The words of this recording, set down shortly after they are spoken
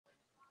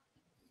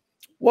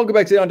Welcome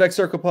back to the On Deck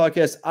Circle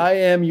podcast. I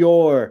am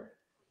your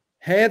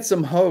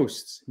handsome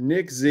host,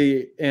 Nick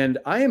Z, and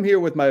I am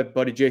here with my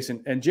buddy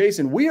Jason. And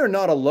Jason, we are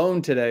not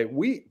alone today.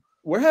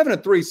 We're having a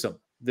threesome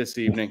this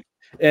evening,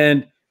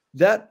 and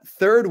that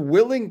third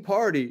willing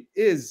party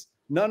is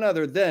none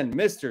other than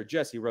Mr.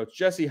 Jesse Roche.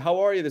 Jesse, how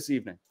are you this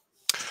evening?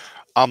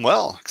 I'm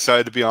well,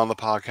 excited to be on the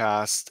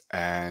podcast,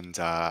 and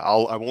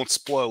I won't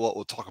spoil what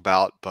we'll talk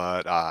about,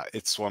 but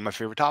it's one of my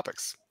favorite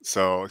topics.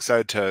 So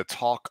excited to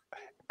talk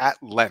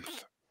at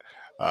length.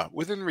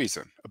 Within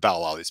reason about a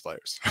lot of these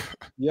players.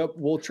 Yep,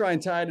 we'll try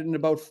and tie it in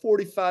about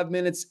 45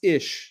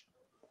 minutes-ish.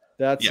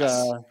 That's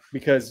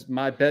because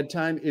my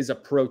bedtime is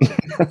approaching.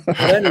 But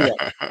anyway,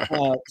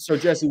 so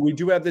Jesse, we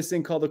do have this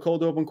thing called the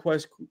Cold Open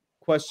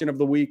Question of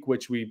the Week,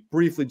 which we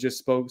briefly just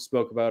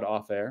spoke about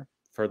off air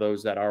for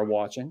those that are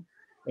watching.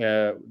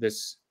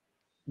 This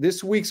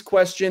week's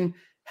question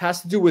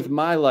has to do with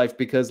my life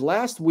because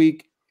last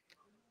week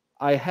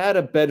I had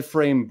a bed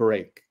frame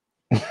break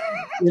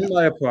in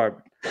my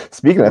apartment.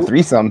 Speaking of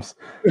threesomes,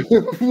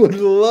 would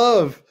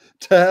love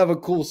to have a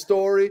cool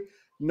story.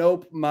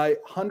 Nope, my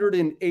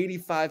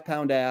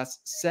 185-pound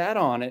ass sat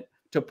on it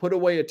to put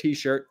away a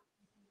t-shirt,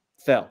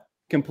 fell,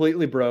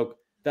 completely broke.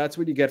 That's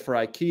what you get for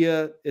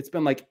IKEA. It's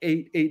been like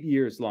eight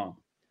years long.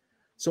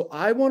 So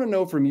I want to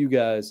know from you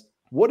guys,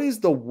 what is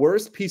the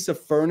worst piece of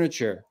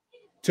furniture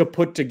to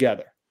put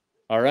together?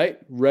 All right,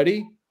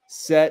 ready,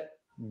 set,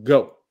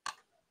 go.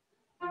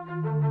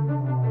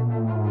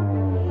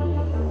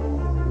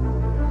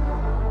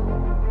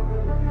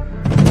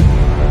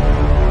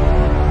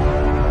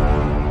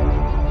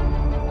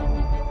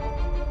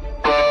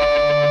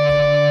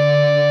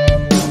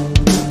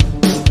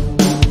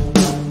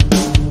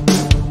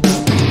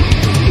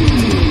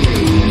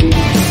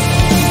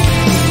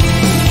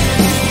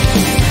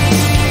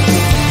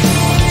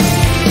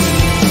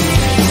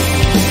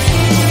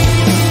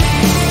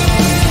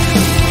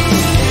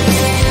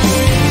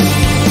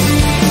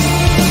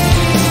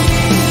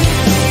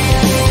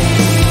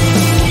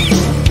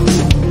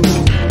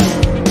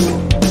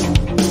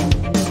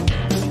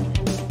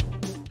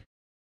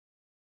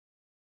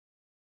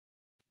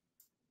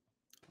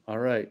 All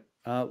right.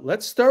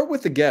 Let's start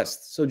with the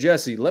guests. So,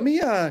 Jesse, let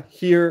me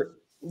hear,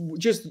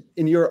 just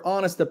in your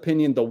honest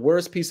opinion, the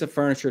worst piece of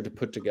furniture to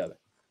put together.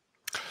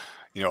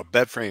 You know,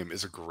 bed frame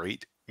is a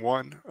great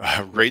one.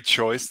 Great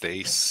choice.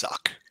 They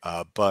suck.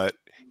 But,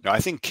 you know, I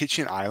think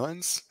kitchen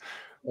islands,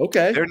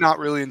 they're not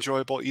really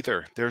enjoyable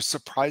either. There's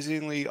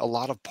surprisingly a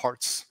lot of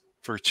parts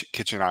for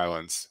kitchen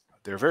islands.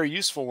 They're very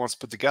useful once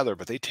put together,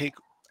 but they take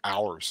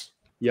hours.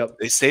 Yep.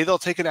 They say they'll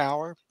take an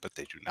hour, but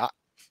they do not.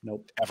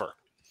 Nope. Ever.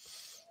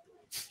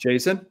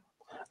 Jason?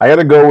 I got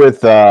to go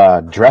with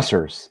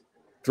dressers.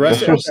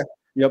 Dressers? Okay.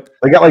 Yep.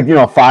 They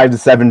got 5 to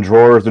 7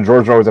 drawers. The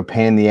drawers are always a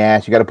pain in the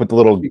ass. You got to put the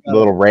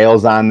little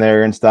rails on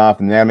there and stuff,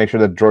 and then make sure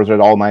the drawers are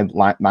all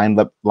lined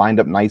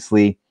up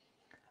nicely.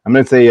 I'm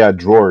going to say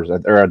drawers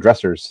or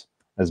dressers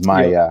as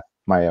my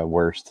my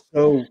worst.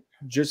 So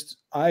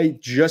I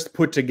just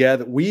put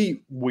together.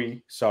 Me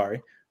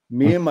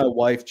and my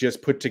wife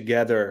just put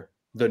together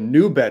the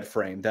new bed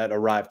frame that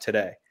arrived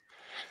today.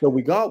 So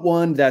we got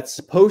one that's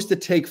supposed to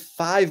take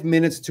 5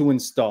 minutes to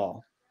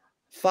install,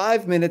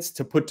 5 minutes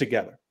to put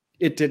together.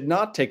 It did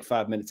not take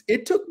 5 minutes.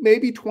 It took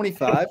maybe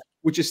 25,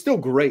 which is still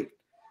great.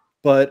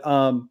 But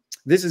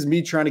this is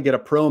me trying to get a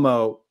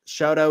promo.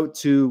 Shout out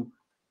to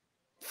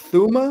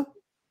Thuma.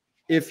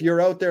 If you're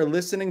out there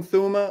listening,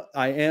 Thuma,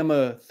 I am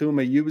a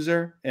Thuma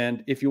user.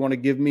 And if you want to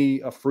give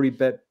me a free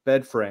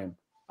bed frame,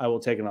 I will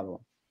take another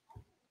one.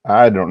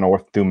 I don't know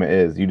what Thuma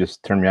is. You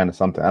just turned me on to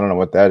something. I don't know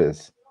what that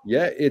is.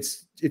 Yeah,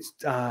 it's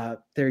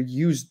they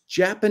use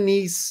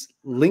Japanese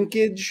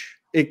linkage.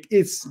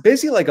 It's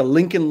basically like a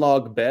Lincoln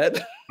log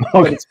bed,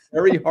 but it's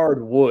very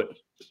hard wood.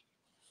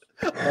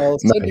 I'll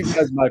send you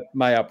guys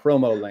my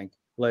promo link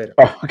later.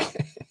 Oh,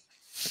 okay.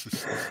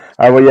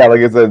 Well, yeah, like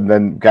I said,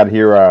 then got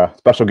here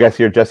special guest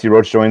here. Jesse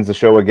Roche joins the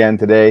show again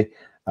today.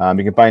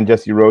 You can find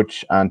Jesse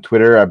Roche on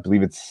Twitter. I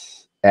believe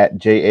it's at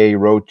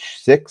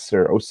JARoche6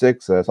 or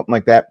 06, something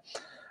like that.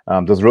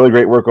 Does really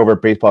great work over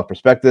at Baseball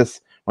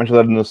Prospectus. Why don't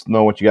you let us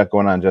know what you got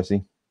going on,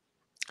 Jesse?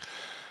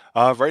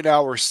 Right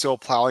now, we're still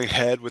plowing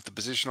ahead with the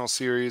positional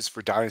series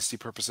for Dynasty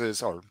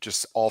purposes, or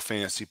just all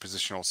fantasy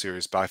positional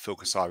series, but I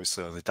focus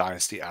obviously on the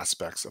Dynasty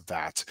aspects of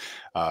that.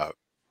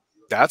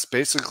 That's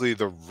basically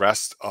the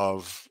rest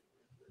of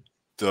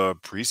the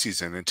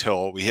preseason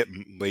until we hit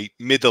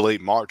mid to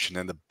late March, and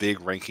then the big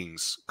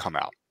rankings come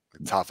out.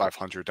 Top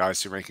 500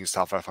 Dynasty rankings,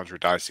 top 500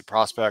 Dynasty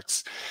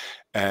prospects,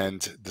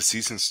 and the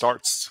season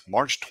starts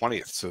March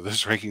 20th. So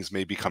those rankings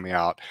may be coming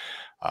out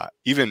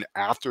even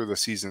after the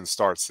season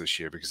starts this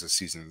year, because the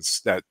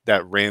season's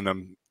that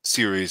random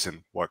series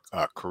in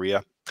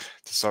Korea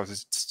to start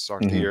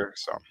the year.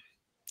 So,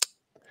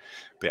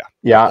 but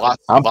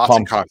lots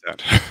of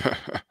content.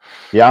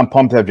 Yeah, I'm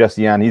pumped to have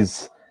Jesse on.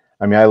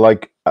 I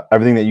like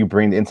everything that you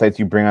bring, the insights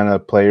you bring on the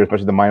players,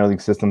 especially the minor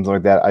league systems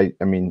like that. I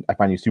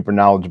find you super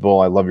knowledgeable.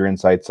 I love your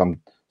insights. I'm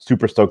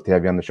super stoked to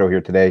have you on the show here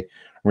today.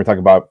 We're going to talk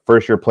about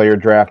first-year player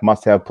draft,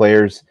 must-have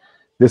players.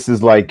 This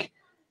is like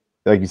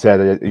like you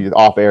said,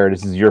 off air,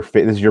 this is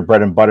your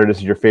bread and butter. This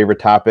is your favorite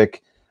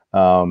topic.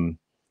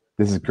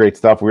 This is great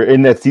stuff. We're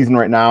in that season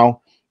right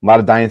now. A lot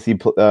of dynasty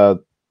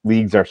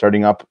leagues are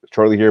starting up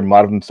shortly here. A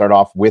lot of them start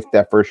off with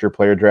that first year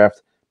player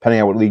draft,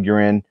 depending on what league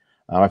you're in.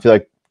 I feel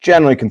like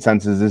generally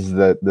consensus, this is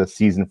the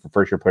season for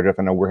first year player draft.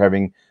 I know we're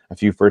having a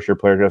few first year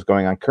player drafts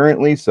going on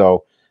currently,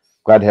 so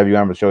glad to have you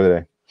on the show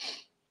today.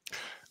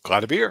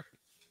 Glad to be here.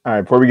 All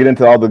right, before we get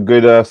into all the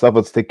good stuff,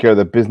 let's take care of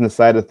the business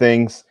side of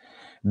things.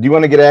 Do you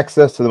want to get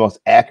access to the most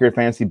accurate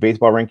fantasy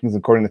baseball rankings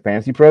according to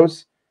Fantasy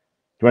Pros?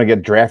 Do you want to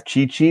get draft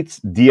cheat sheets,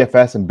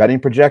 DFS and betting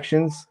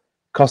projections,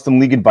 custom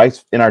league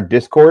advice in our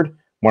Discord?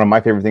 One of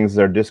my favorite things is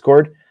our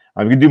Discord.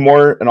 You can do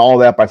more and all of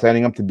that by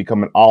signing up to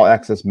become an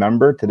all-access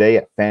member today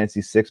at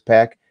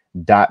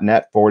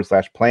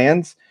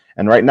fantasy6pack.net/plans.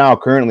 And right now,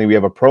 currently, we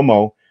have a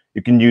promo.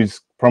 You can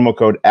use promo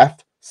code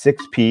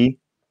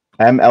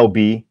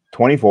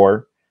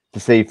F6PMLB24 to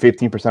save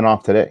 15%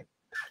 off today.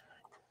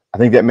 I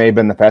think that may have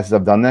been the fastest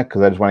I've done that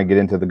because I just want to get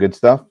into the good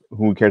stuff.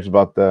 Who cares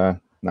about the...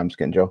 No, I'm just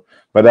kidding, Joe.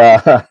 But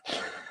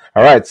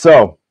all right,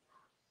 so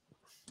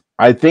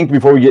I think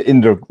before we get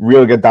into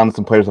really get down to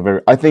some players,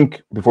 I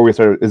think before we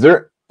start,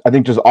 I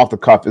think just off the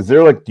cuff,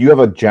 do you have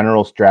a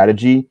general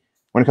strategy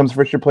when it comes to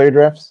first year player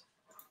drafts?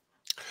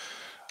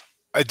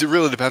 It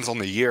really depends on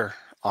the year,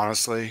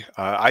 honestly.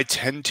 I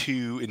tend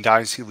to, in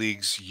dynasty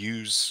leagues,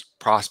 use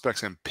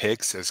prospects and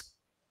picks as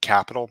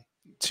capital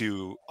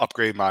to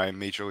upgrade my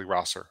major league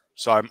roster.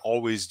 So I'm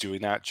always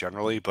doing that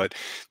generally, but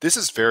this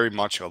is very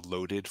much a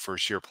loaded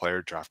first year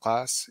player draft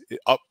class.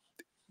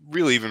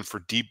 Really, even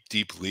for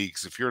deep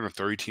leagues, if you're in a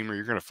 30-teamer,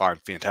 you're going to find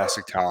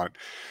fantastic talent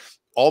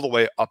all the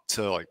way up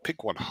to like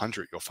pick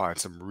 100. You'll find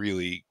some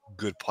really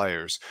good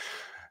players.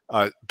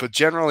 But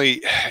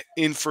generally,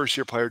 in first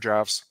year player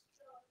drafts,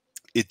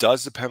 it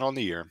does depend on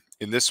the year.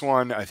 In this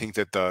one, I think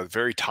that the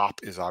very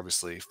top is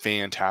obviously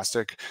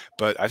fantastic,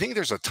 but I think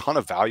there's a ton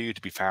of value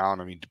to be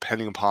found. I mean,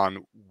 depending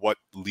upon what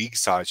league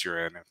size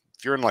you're in.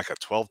 If you're in like a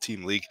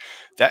 12-team league,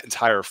 that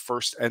entire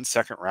first and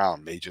second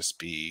round may just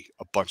be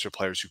a bunch of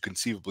players who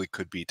conceivably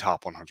could be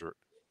top 100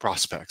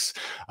 prospects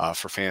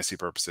for fantasy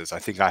purposes. I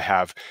think I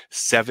have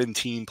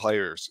 17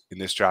 players in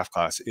this draft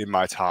class in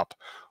my top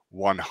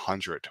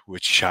 100,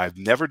 which I've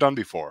never done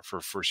before for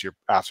first year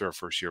after a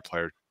first year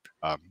player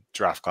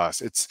draft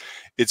class.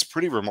 It's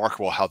pretty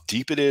remarkable how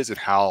deep it is and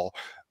how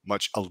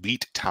much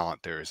elite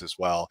talent there is as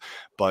well.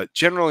 But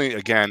generally,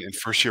 again, in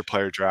first year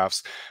player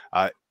drafts,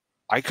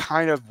 I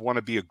kind of want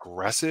to be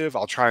aggressive.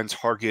 I'll try and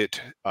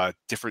target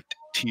different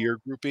tier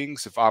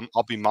groupings.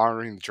 I'll be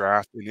monitoring the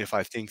draft, and if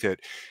I think that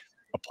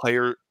a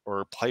player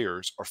or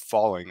players are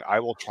falling, I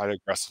will try to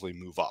aggressively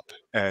move up.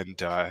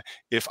 And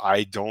if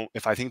I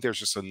think there's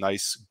just a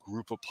nice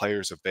group of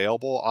players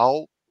available,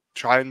 I'll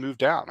try and move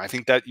down. I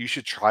think that you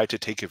should try to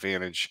take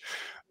advantage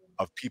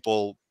of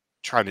people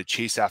trying to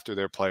chase after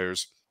their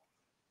players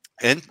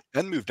and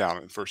move down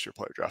in first year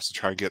player drafts to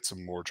try and get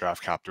some more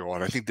draft capital.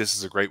 And I think this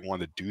is a great one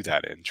to do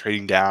that in.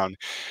 Trading down,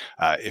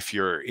 if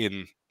you're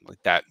in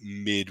like that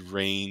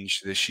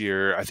mid-range this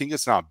year, I think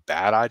it's not a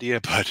bad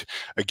idea, but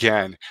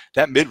again,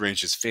 that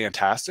mid-range is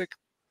fantastic.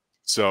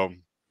 So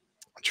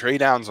trade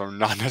downs are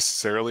not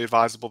necessarily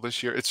advisable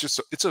this year. It's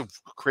a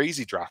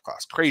crazy draft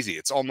class. Crazy.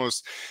 It's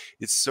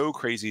so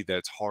crazy that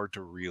it's hard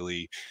to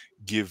really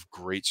give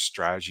great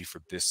strategy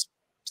for this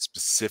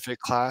specific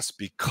class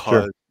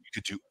because you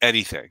could do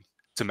anything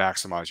to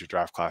maximize your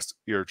draft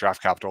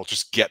capital.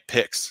 Just get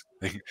picks.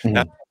 That's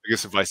the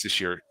biggest advice this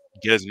year.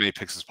 Get as many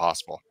picks as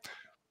possible.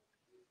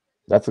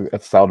 That's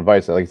solid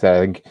advice. Like I said, I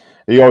think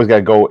you always got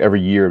to go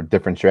every year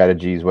different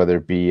strategies, whether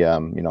it be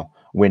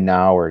win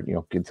now or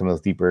get some of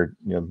those deeper,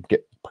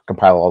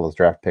 compile all those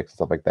draft picks and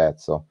stuff like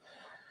that. So, all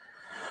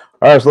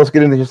right, so let's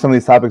get into some of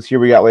these topics here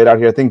we got laid out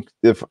here. I think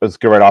let's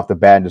go right off the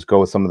bat and just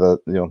go with some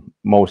of the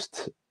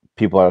most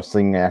people are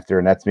slinging after,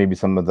 and that's maybe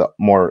some of the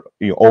more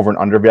over and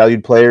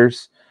undervalued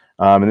players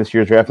in this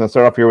year's draft. And let's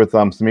start off here with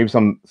some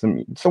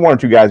one or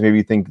two guys maybe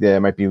you think they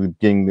might be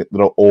getting a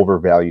little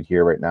overvalued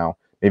here right now.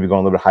 Maybe going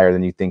a little bit higher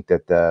than you think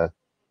that the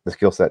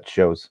skill set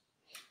shows.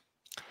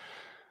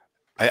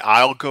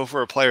 I'll go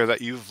for a player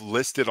that you've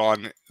listed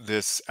on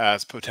this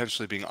as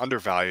potentially being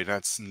undervalued.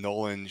 That's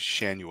Nolan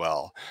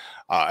Schanuel.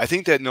 I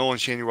think that Nolan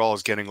Schanuel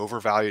is getting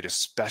overvalued,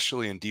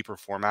 especially in deeper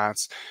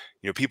formats.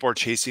 People are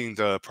chasing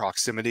the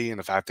proximity and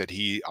the fact that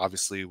he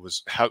obviously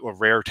had a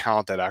rare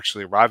talent that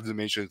actually arrived at the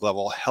major league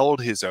level,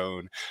 held his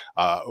own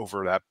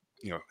over that,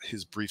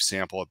 his brief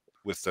sample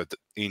with the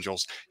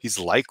Angels. He's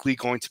likely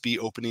going to be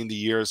opening the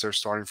year as their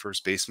starting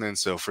first baseman.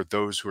 So for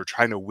those who are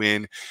trying to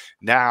win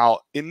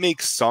now, it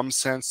makes some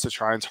sense to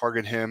try and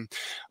target him.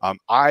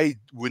 I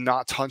would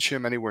not touch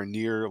him anywhere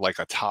near like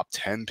a top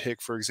 10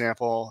 pick, for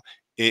example,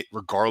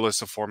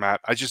 regardless of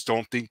format. I just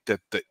don't think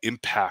that the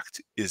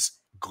impact is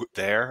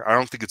there. I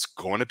don't think it's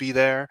going to be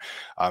there.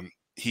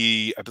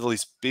 I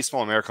believe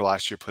Baseball America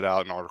last year put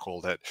out an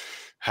article that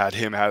had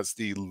him as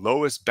the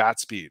lowest bat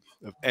speed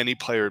of any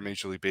player in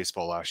Major League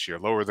Baseball last year,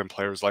 lower than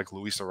players like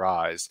Luis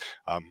Arraez.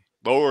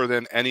 lower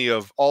than any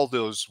of all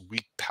those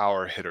weak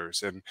power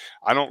hitters. And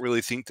I don't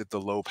really think that the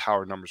low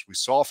power numbers we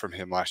saw from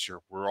him last year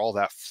were all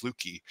that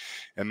fluky.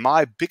 And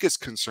my biggest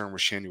concern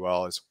with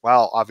Shanuel is,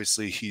 while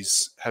obviously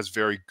has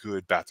very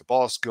good bat to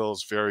ball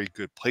skills, very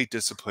good plate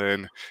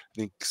discipline. I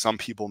think some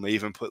people may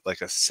even put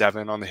like a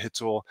 7 on the hit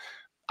tool.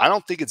 I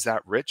don't think it's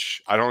that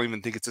rich. I don't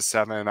even think it's a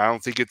 7. I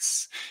don't think it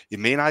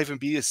may not even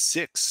be a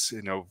 6,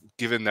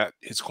 given that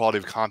his quality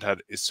of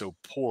contact is so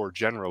poor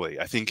generally.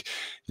 I think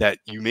that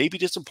you may be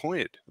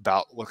disappointed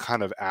about what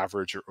kind of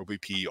average or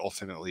OBP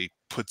ultimately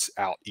puts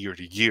out year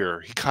to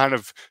year. He kind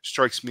of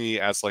strikes me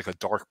as like a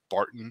Dark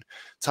Barton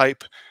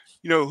type,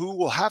 who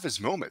will have his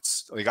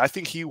moments. Like, I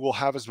think he will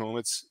have his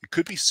moments. It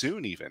could be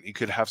soon even. He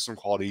could have some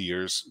quality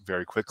years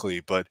very quickly,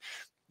 but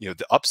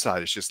the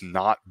upside is just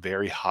not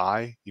very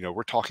high.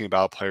 We're talking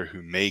about a player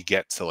who may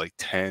get to like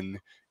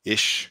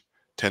 10-ish,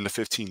 10 to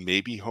 15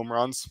 maybe home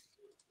runs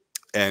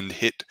and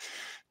hit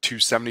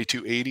 270,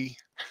 280,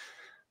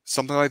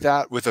 something like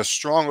that, with a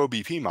strong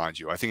OBP, mind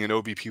you. I think in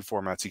OBP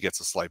formats, he gets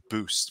a slight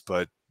boost.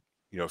 But,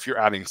 if you're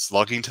adding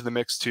slugging to the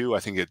mix too, I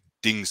think it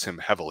dings him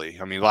heavily.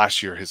 I mean,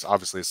 last year, his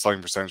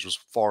slugging percentage was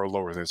far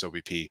lower than his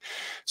OBP.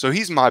 So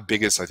he's my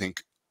biggest, I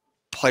think,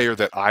 player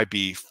that I'd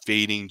be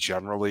fading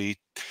generally.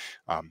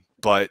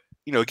 But,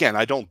 again,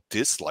 I don't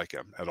dislike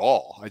him at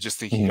all. I just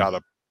think you got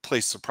to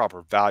place the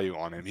proper value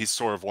on him. He's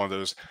sort of one of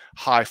those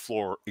high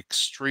floor,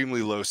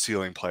 extremely low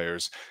ceiling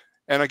players.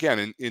 And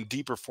again, in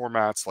deeper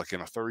formats, like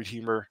in a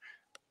 30-teamer,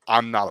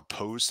 I'm not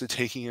opposed to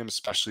taking him,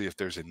 especially if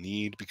there's a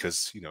need,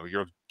 because,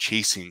 you're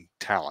chasing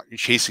talent. You're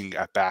chasing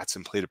at-bats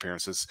and plate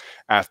appearances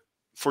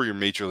for your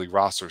major league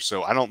roster.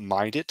 So I don't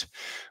mind it,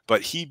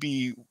 but he'd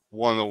be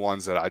one of the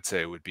ones that I'd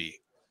say would be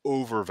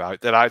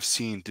overvalued, that I've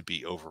seen to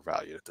be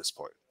overvalued at this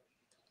point.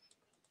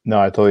 No,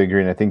 I totally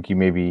agree, and I think you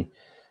maybe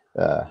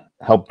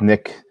helped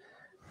Nick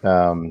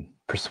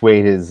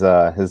persuade his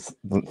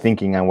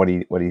thinking on what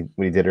he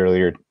did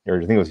earlier, or I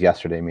think it was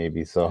yesterday,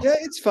 maybe. So yeah,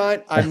 it's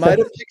fine. I might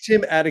have picked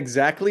him at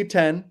exactly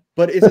 10,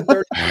 but it's a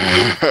 30.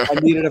 I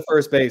needed a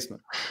first baseman.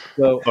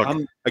 So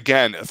look,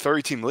 again, a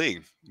 30-team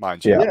league,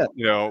 mind you.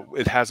 Yeah.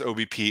 It has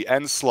OBP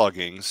and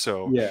slugging,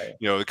 so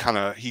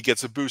yeah. he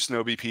gets a boost in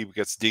OBP,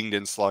 gets dinged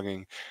in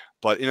slugging.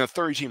 But in a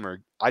 30-teamer,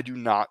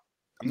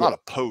 I'm not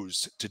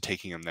opposed to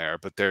taking him there,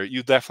 but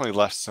you definitely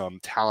left some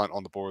talent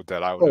on the board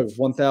that I would have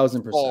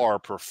 1000% far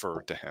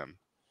preferred to him.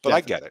 But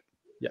definitely. I get it.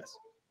 Yes.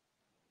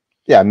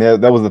 Yeah, I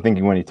mean, that was the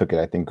thinking when he took it.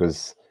 I think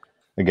was,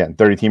 again,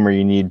 30-teamer.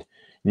 You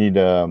need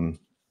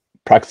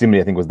proximity.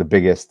 I think was the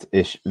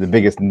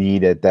biggest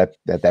need at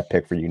that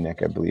pick for you,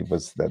 Nick. I believe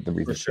was the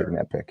reason for taking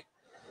that pick.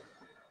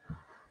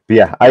 But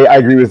yeah, I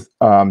agree with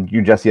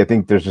you, Jesse. I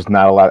think there's just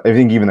not a lot. I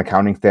think even the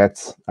counting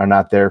stats are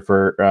not there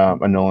for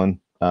a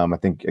Nolan. I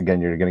think,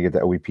 again, you're going to get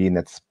the OEP, and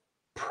that's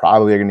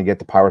probably going to get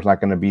the power's not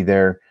going to be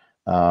there.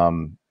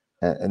 And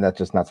that's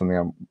just not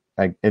something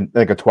like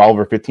a 12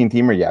 or 15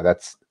 teamer. Yeah,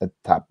 that's a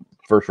top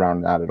first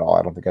round, not at all.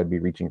 I don't think I'd be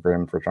reaching for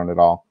him first round at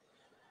all.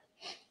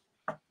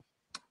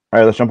 All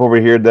right, let's jump over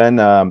here then.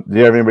 Do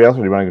you have anybody else, or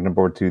do you want to jump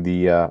over to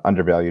the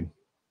undervalued?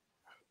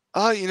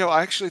 I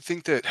actually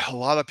think that a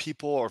lot of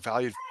people are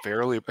valued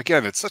fairly.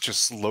 Again, it's such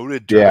a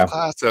loaded draft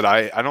class that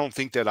I don't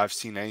think that I've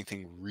seen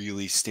anything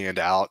really stand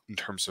out in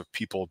terms of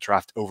people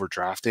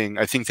overdrafting.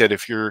 I think that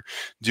if you're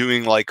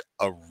doing like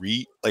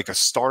a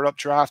startup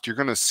draft, you're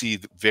going to see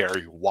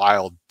very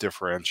wild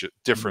differentials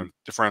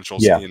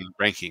in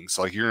rankings.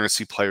 Like, you're going to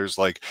see players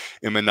like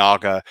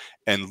Imanaga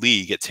and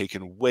Lee get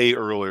taken way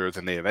earlier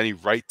than they have any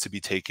right to be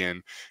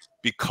taken,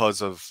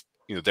 because of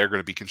they're going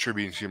to be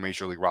contributing to your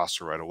major league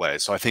roster right away.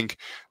 So I think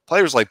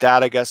players like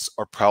that, I guess,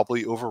 are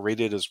probably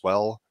overrated as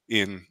well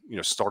in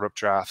startup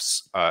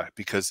drafts,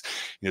 because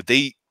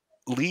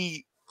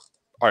Lee.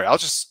 All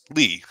right,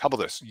 Lee. How about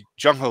this?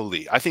 Jung-Ho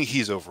Lee. I think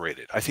he's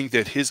overrated. I think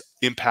that his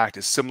impact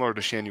is similar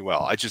to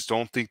Shanuel. I just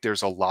don't think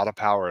there's a lot of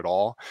power at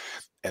all.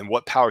 And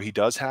what power he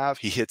does have,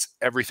 he hits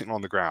everything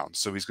on the ground.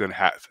 So he's going to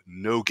have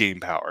no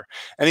game power.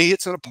 And he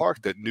hits in a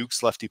park that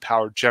nukes lefty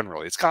power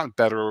generally. It's gotten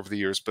better over the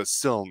years, but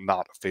still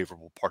not a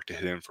favorable park to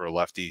hit in for a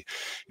lefty.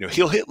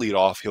 He'll hit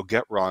leadoff. He'll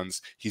get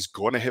runs. He's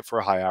going to hit for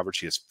a high average.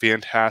 He has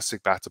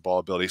fantastic bat-to-ball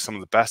ability, some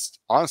of the best,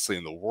 honestly,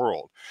 in the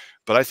world.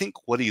 But I think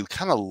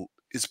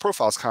his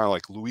profile is kind of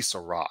like Luis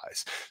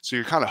Arraez. So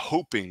you're kind of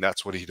hoping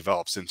that's what he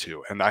develops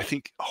into. And I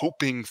think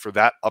hoping for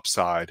that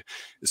upside,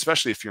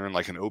 especially if you're in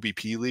like an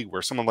OBP league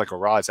where someone like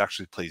Arraez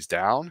actually plays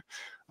down,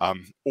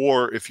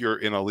 or if you're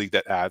in a league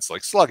that adds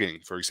like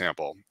slugging, for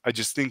example, I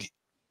just think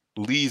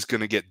Lee's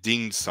going to get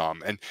dinged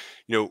some. And,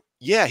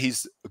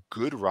 he's a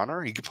good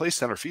runner. He can play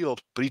center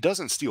field, but he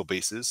doesn't steal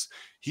bases.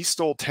 He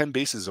stole 10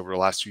 bases over the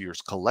last 2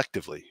 years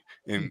collectively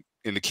in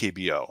the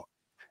KBO.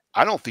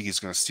 I don't think he's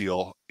going to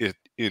steal it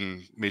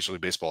in Major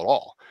League Baseball at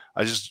all.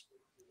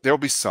 There'll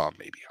be some,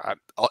 maybe.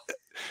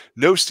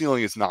 No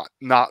stealing is not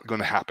going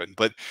to happen,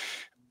 but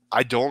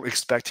I don't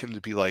expect him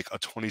to be like a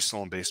 20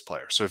 stolen base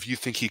player. So if you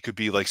think he could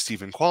be like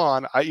Stephen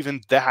Kwan,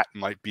 even that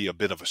might be a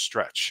bit of a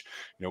stretch.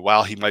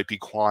 While he might be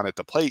Kwan at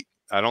the plate,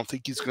 I don't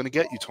think he's going to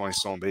get you 20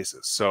 stolen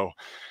bases. So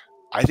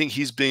I think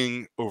he's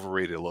being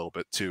overrated a little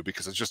bit too,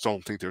 because I just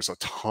don't think there's a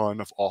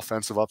ton of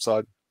offensive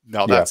upside.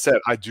 Now, that said,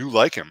 I do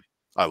like him.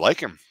 I like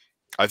him.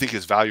 I think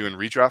his value in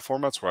redraft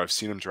formats where I've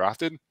seen him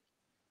drafted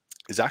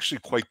is actually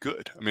quite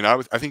good. I mean,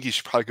 I think he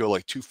should probably go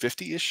like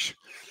 250-ish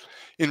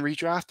in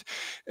redraft,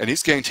 and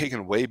he's getting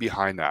taken way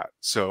behind that.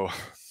 So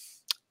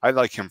I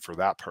like him for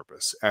that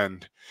purpose.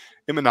 And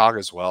Imanaga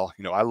as well.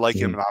 You know, I like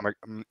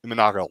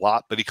Imanaga a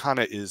lot, but he kind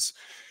of is,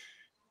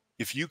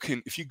 if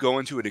you go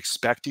into it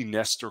expecting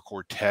Nestor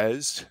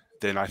Cortez,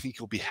 then I think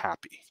you'll be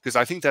happy, because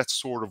I think that's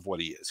sort of what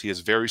he is. He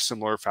has very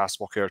similar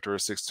fastball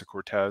characteristics to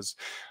Cortez.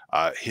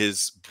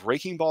 His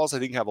breaking balls, I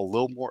think, have a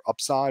little more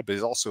upside, but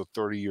he's also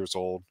 30 years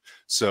old.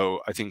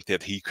 So I think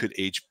that he could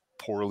age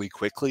poorly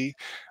quickly.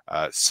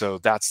 So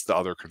that's the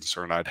other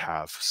concern I'd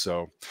have.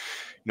 So,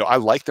 you know, I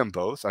like them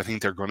both. I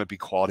think they're going to be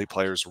quality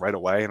players right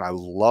away, and I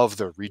love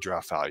their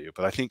redraft value.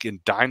 But I think in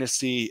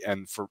Dynasty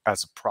and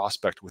as a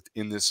prospect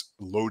within this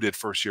loaded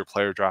first-year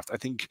player draft, I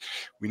think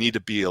we need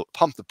to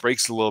pump the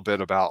brakes a little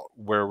bit about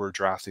where we're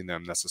drafting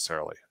them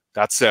necessarily.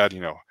 That said, you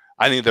know,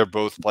 I think they're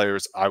both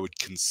players I would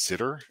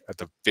consider at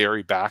the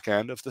very back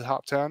end of the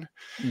top 10,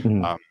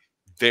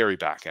 very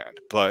back end.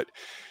 But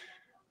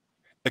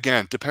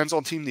again, depends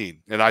on team need,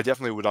 and I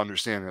definitely would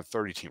understand a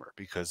 30-teamer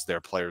because they're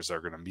players that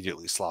are going to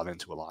immediately slot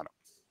into a lineup.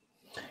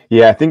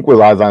 Yeah, I think with a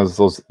lot of times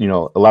those, you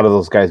know, a lot of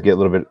those guys get a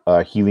little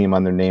bit helium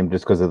on their name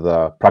just because of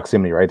the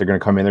proximity, right? They're going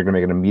to come in, they're going to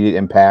make an immediate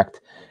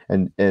impact,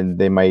 and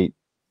they may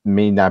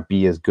not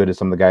be as good as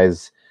some of the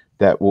guys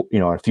that will, you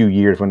know, in a few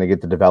years when they get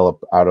to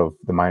develop out of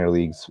the minor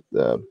leagues.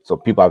 So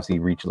people obviously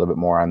reach a little bit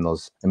more on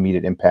those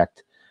immediate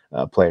impact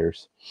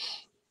players.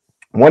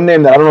 One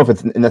name that I don't know if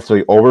it's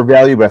necessarily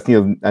overvalued, but I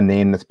think a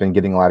name that's been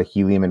getting a lot of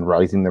helium and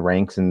rising the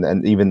ranks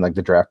and even like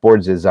the draft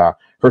boards is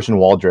Herschel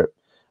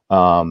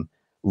Waldrop.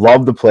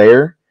 Love the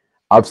player.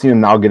 I've seen him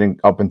now getting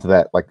up into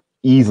that like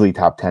easily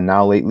top 10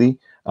 now lately.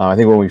 I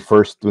think when we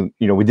first, you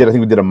know, we did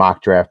a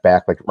mock draft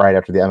back like right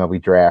after the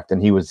MLB draft,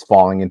 and he was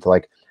falling into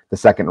like the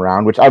second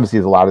round, which obviously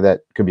is a lot of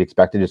that could be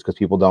expected just because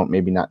people don't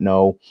maybe not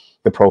know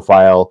the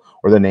profile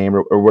or the name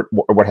or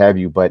what have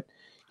you. But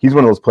he's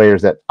one of those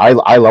players that I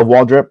love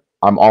Waldrop.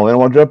 I'm all in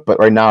Waldrop, but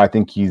right now I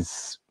think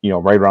he's, you know,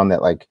 right around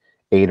that like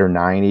 8 or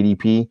 9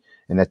 ADP,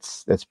 and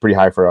that's pretty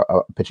high for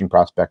a pitching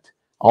prospect,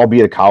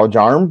 albeit a college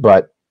arm,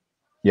 but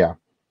yeah.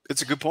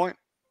 It's a good point.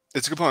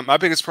 It's a good point. My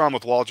biggest problem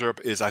with Waldrop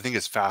is I think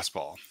his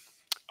fastball.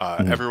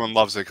 Everyone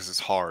loves it because it's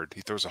hard.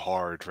 He throws it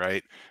hard,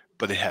 right?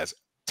 But it has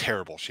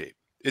terrible shape.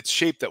 It's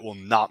shape that will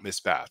not miss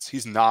bats.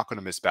 He's not going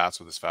to miss bats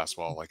with his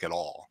fastball like at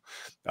all.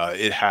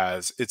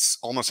 It's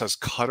almost has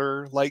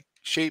cutter-like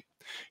shape.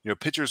 You know,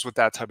 pitchers with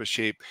that type of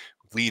shape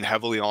lean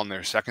heavily on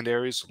their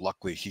secondaries.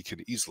 Luckily, he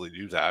can easily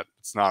do that.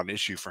 It's not an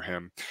issue for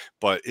him,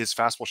 but his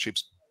fastball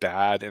shape's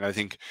bad. And I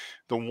think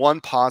the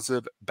one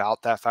positive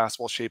about that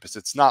fastball shape is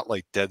it's not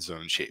like dead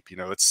zone shape. You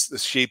know, it's the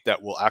shape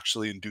that will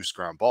actually induce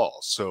ground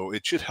balls. So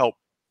it should help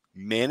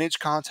manage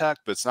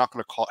contact, but it's not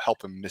going to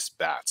help him miss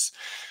bats.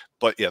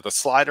 But yeah, the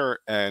slider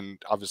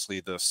and obviously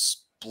the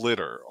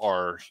splitter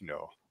are, you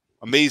know,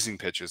 amazing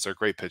pitches. They're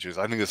great pitches.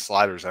 I think the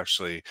slider is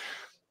actually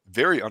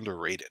very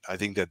underrated. I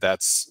think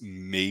that's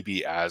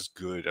maybe as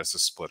good as a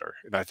splitter.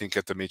 And I think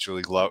at the major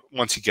league level,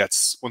 once he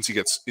gets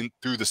in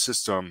through the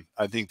system,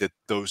 I think that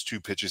those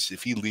two pitches,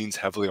 if he leans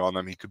heavily on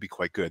them, he could be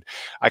quite good.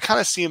 I kind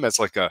of see him as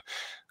like a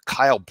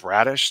Kyle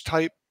Bradish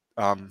type.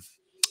 I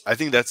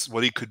think that's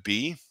what he could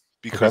be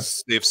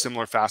because they have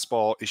similar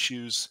fastball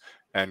issues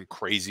and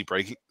crazy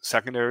breaking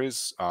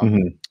secondaries.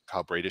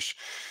 Kyle Bradish.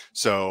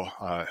 So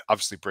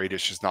obviously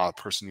Bradish is not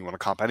a person you want to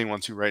comp anyone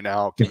to right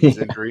now given his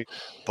injury,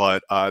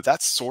 but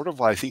that's sort of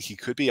what I think he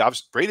could be.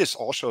 Obviously, Bradish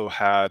also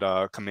had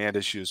command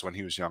issues when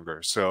he was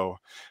younger. So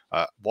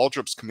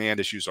Waldrop's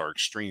command issues are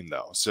extreme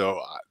though. So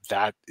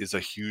that is a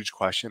huge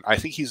question. I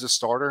think he's a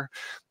starter,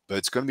 but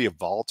it's going to be a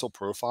volatile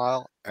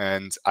profile.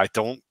 And I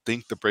don't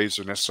think the Braves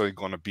are necessarily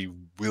going to be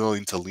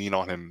willing to lean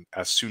on him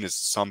as soon as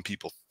some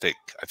people think.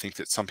 I think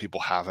that some people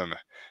have him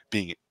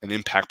being an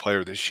impact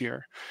player this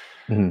year.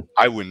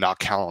 I would not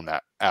count on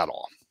that at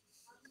all.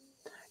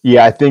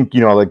 Yeah, I think,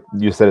 you know, like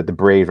you said at the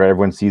Braves, right?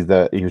 Everyone sees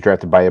he was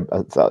drafted by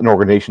an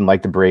organization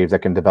like the Braves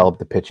that can develop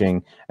the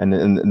pitching, and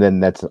then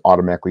that's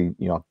automatically,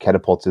 you know,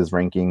 catapults his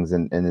rankings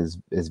and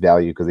his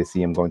value because they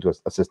see him going to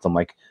a system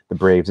like the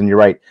Braves. And you're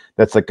right,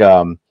 that's like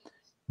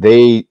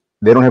they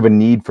don't have a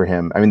need for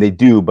him. I mean, they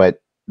do,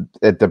 but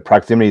at the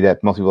proximity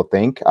that most people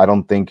think, I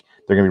don't think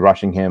they're going to be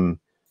rushing him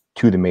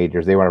to the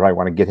majors. They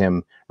want to get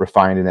him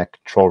refined and that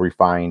control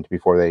refined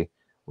before they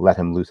let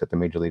him loose at the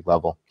major league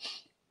level.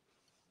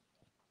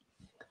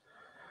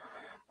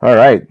 All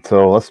right,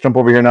 so let's jump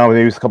over here now.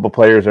 Maybe a couple of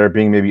players that are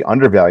being maybe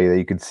undervalued that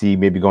you could see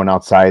maybe going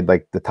outside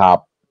like the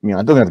top. You know,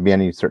 it doesn't have to be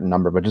any certain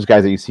number, but just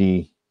guys that you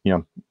see, you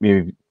know,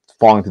 maybe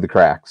falling through the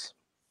cracks.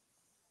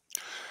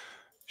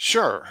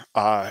 Sure.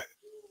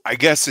 I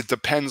guess it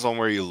depends on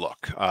where you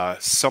look.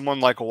 Someone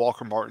like a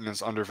Walker Martin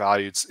is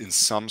undervalued in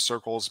some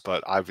circles,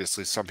 but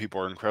obviously some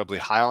people are incredibly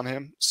high on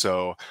him.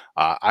 So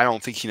I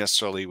don't think he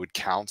necessarily would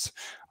count.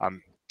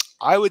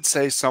 I would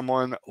say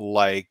someone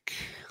like,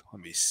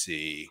 Let me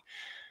see.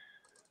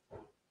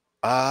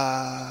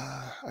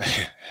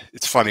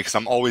 It's funny because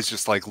I'm always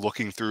just like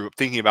looking through,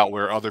 thinking about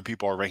where other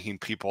people are ranking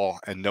people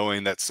and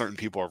knowing that certain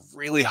people are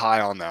really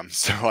high on them,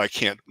 so I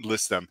can't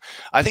list them.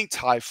 I think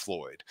Ty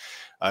Floyd.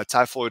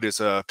 Ty Floyd is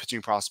a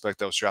pitching prospect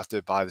that was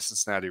drafted by the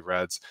Cincinnati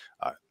Reds.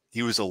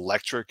 He was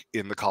electric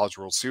in the College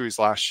World Series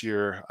last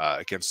year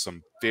against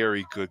some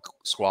very good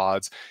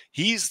squads.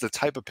 He's the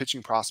type of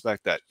pitching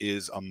prospect that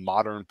is a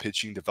modern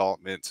pitching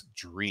development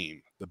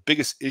dream. The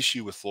biggest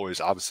issue with Floyd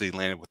is obviously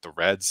landed with the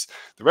Reds.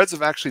 The Reds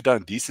have actually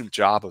done a decent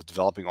job of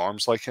developing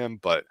arms like him,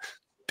 but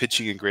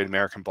pitching in Great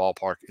American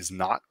Ballpark is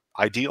not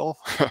ideal.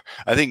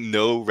 I think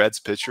no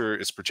Reds pitcher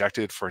is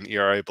projected for an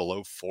ERA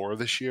below 4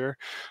 this year.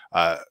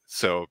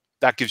 So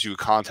that gives you a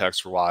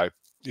context for why,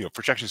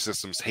 projection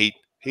systems hate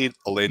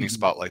a landing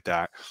spot like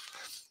that.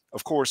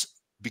 Of course,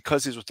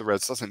 because he's with the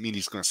Reds doesn't mean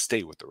he's going to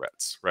stay with the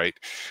Reds, right?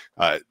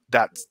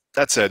 That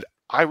said,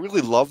 I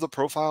really love the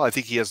profile. I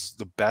think he has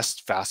the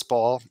best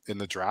fastball in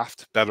the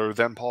draft, better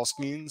than Paul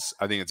Skeens.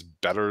 I think it's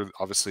better,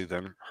 obviously,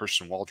 than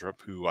Hurston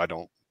Waldrop, who I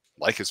don't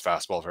like his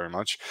fastball very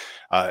much.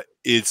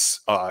 It's,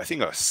 I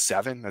think, a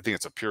 7. I think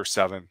it's a pure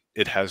 7.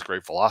 It has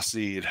great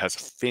velocity. It has a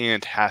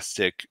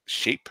fantastic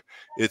shape.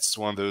 It's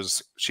one of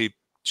those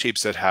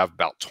shapes that have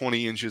about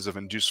 20 inches of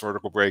induced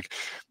vertical break.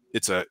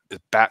 It's a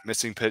bat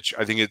missing pitch.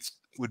 I think it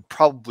would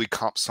probably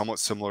comp somewhat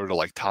similar to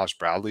like Taj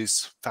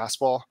Bradley's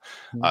fastball.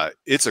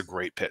 It's a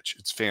great pitch.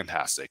 It's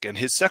fantastic. And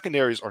his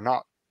secondaries are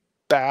not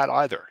bad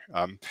either.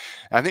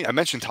 I think I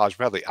mentioned Taj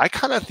Bradley. I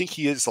kind of think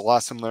he is a lot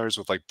of similarities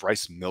with like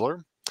Bryce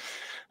Miller.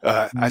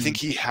 I think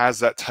he has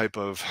that type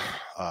of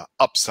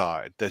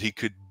upside that he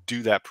could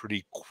do that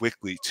pretty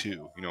quickly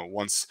too.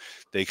 Once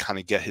they kind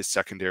of get his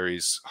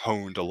secondaries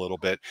honed a little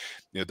bit.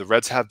 The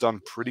Reds have done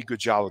a pretty good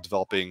job of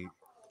developing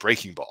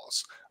breaking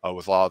balls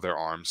with a lot of their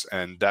arms,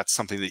 and that's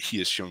something that he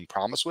has shown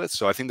promise with.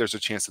 So I think there's a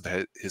chance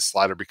that his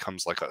slider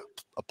becomes like a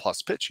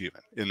plus pitch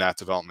even in that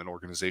development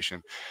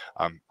organization.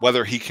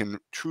 Whether he can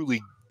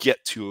truly get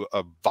to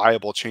a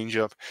viable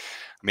changeup,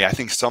 I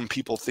think some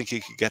people think he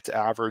could get to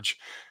average.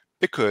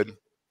 It could.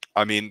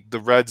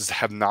 The Reds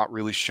have not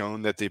really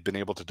shown that they've been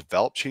able to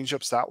develop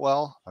changeups that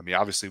well.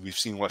 Obviously, we've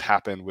seen what's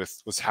happening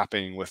with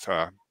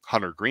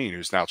Hunter Green,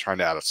 who's now trying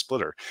to add a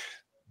splitter.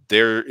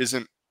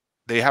 They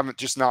haven't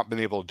just not been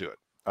able to do it.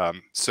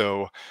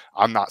 So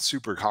I'm not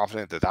super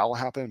confident that will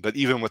happen. But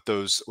even with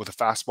a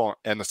fastball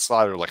and a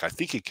slider, like I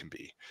think it can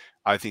be,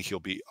 I think he'll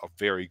be a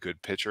very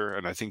good pitcher.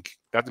 And I think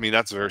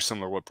that's very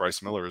similar to what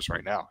Bryce Miller is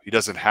right now. He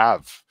doesn't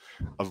have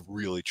a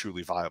really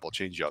truly viable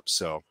changeup.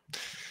 So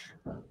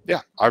yeah,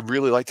 I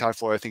really like Ty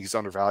Floyd. I think he's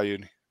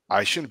undervalued.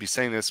 I shouldn't be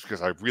saying this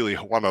because I really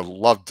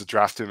love to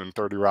draft him in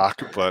 30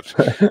 Rock, but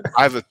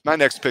my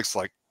next pick's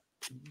like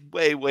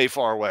way, way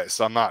far away.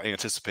 So I'm not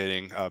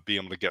anticipating being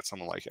able to get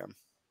someone like him.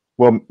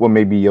 Well,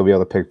 maybe you'll be able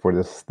to pick before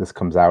this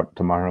comes out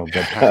tomorrow.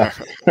 But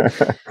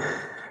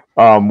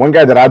one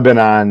guy that I've been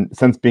on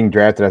since being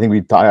drafted, I think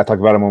I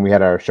talked about him when we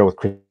had our show with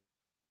Chris.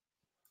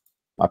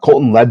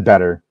 Colton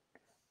Ledbetter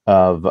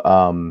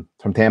from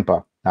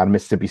Tampa, out of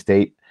Mississippi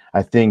State.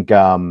 I think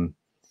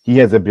he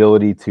has the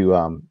ability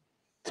to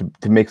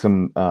make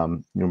some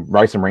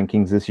rise some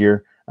rankings this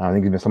year. I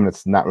think he's been someone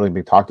that's not really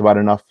been talked about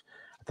enough.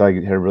 I thought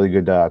he had a really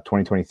good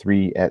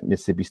 2023 at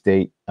Mississippi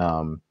State.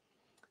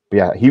 But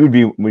yeah, he would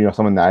be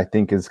someone that I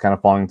think is kind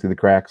of falling through the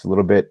cracks a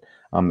little bit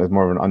as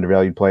more of an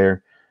undervalued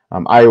player.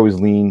 I always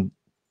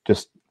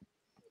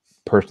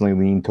personally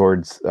lean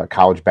towards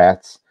college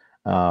bats.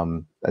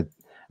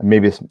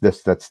 Maybe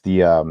that's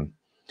the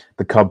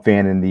Cub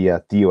fan and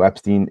the Theo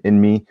Epstein in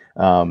me.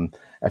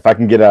 If I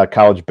can get a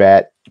college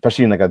bat,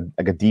 especially in like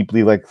a deep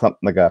league, like something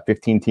like a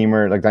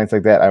 15-teamer, like Dynasty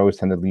like that, I always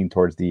tend to lean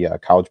towards the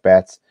college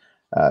bats.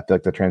 I feel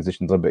like the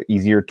transition's a little bit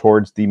easier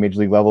towards the major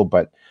league level.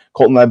 But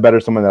Colton Ledbetter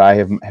is someone that I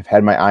have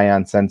had my eye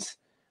on since.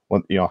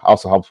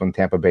 Also helps when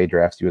Tampa Bay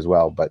drafts you as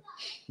well. But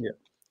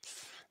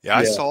yeah,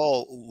 I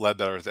saw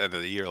Ledbetter at the end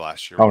of the year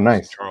last year. Oh,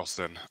 nice,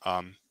 Charleston.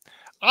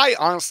 I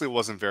honestly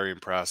wasn't very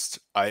impressed.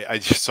 I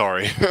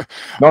sorry.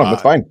 No,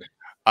 that's fine.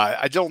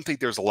 I don't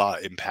think there's a lot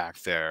of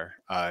impact there.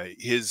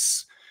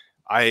 His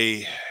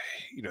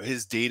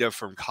data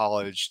from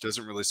college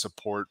doesn't really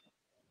support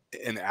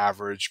an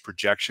average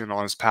projection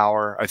on his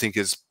power. I think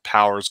his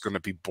power is going to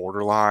be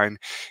borderline,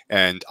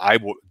 and I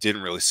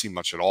didn't really see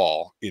much at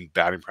all in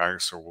batting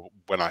practice or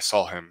when I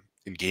saw him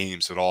in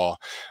games at all.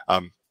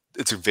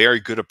 It's a very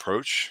good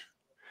approach,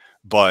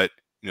 but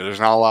there's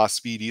not a lot of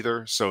speed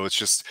either. So it's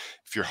just,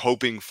 if you're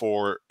hoping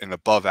for an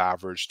above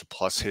average to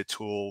plus hit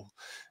tool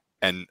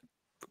and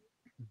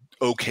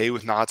okay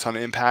with not a ton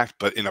of impact,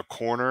 but in a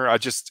corner,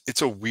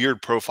 it's a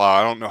weird profile.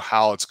 I don't know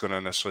how it's going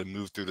to necessarily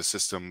move through the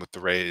system with the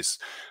Rays.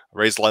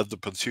 Rays led the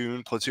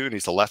platoon.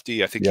 He's a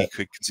lefty. I think he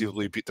could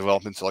conceivably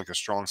develop into like a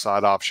strong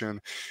side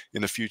option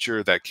in the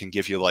future that can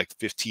give you like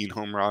 15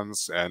 home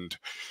runs and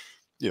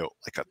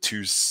like a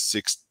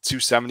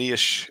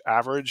 270-ish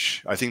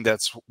average. I think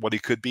that's what he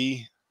could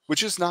be,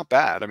 which is not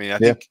bad. I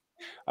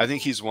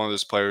think he's one of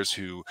those players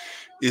who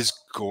is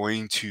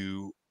going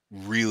to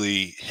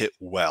really hit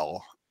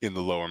well in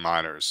the lower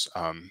minors.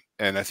 And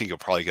I think he'll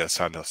probably get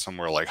signed to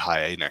somewhere like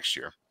high A next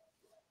year,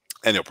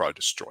 and he'll probably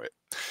destroy it.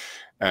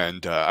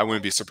 And I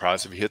wouldn't be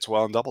surprised if he hits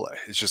well in Double A.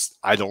 It's just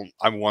I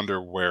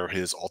wonder where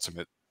his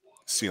ultimate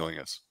ceiling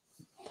is.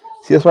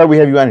 See, that's why we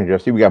have you on here,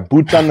 Jesse. We got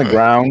boots on the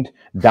ground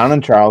down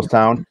in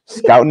Charlestown,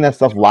 scouting that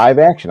stuff live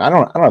action. I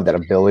don't have that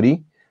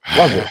ability.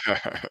 Love it.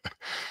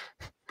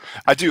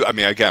 I do. I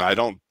mean, again, I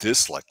don't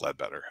dislike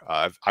Ledbetter.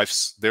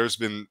 There's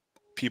been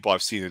people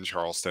I've seen in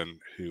Charleston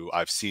who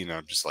I've seen, and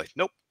I'm just like,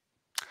 nope,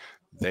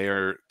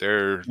 they're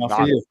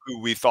not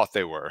who we thought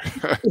they were.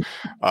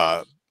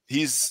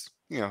 He's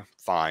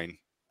fine.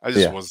 I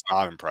just was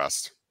not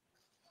impressed.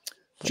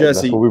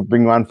 Jesse, that's what we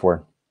bring you on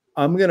for.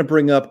 I'm going to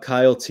bring up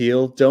Kyle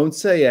Teal. Don't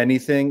say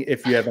anything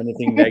if you have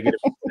anything negative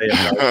to say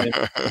about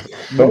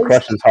him. Don't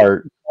crush his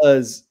heart.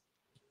 Because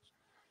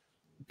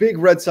big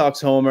Red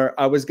Sox homer.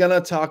 I was going to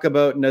talk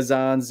about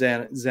Nazan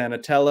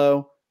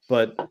Zanatello,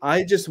 but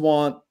I just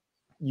want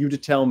you to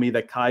tell me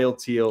that Kyle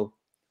Teal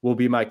will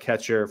be my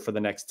catcher for the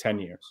next 10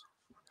 years.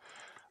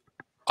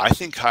 I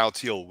think Kyle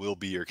Teal will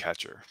be your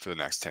catcher for the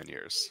next 10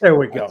 years. There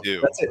we go.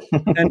 That's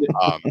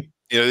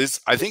it.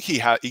 I think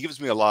he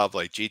gives me a lot of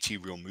like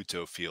JT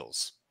Realmuto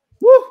feels.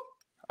 Woo!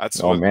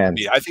 That's man.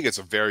 I think it's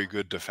a very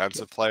good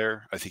defensive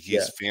player. I think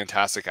he's a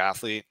fantastic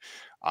athlete.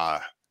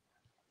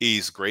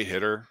 He's a great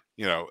hitter.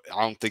 I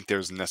don't think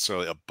there's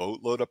necessarily a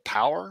boatload of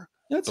power,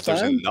 but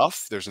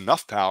there's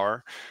enough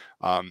power.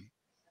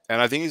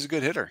 And I think he's a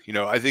good hitter.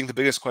 I think the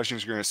biggest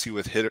questions you're going to see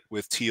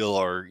with Teal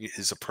are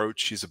his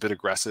approach. He's a bit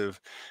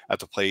aggressive at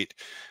the plate,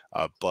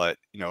 but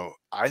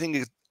I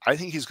think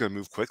he's going to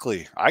move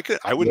quickly.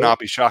 I would not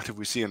be shocked if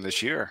we see him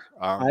this year.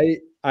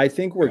 I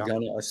think we're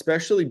gonna,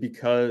 especially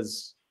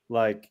because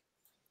like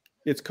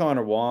it's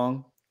Connor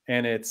Wong,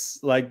 and it's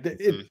like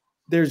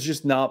there's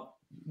just not.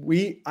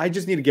 I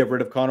just need to get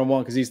rid of Connor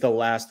Wong because he's the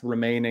last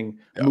remaining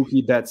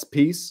Mookie Betts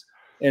piece,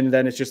 and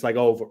then it's just like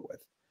over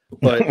with.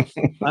 But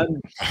I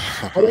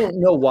don't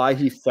know why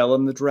he fell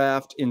in the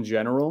draft in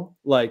general,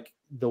 like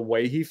the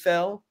way he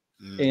fell.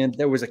 And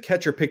there was a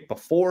catcher pick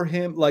before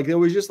him. Like there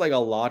was just like a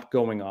lot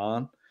going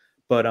on.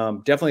 But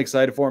definitely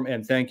excited for him.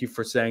 And thank you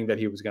for saying that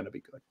he was going to be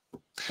good.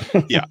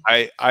 Yeah,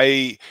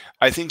 I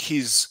think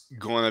he's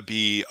going to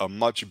be a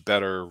much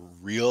better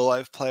real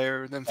life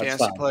player than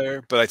fantasy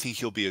player, but I think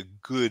he'll be a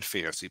good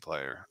fantasy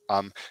player.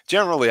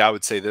 Generally, I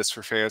would say this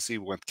for fantasy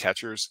with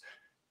catchers.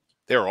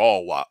 They're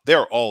all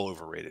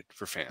overrated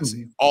for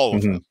fantasy. All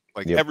of them,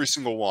 like every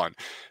single one,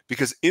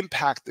 because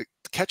the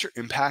catcher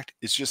impact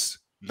is just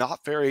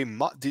not very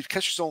much. The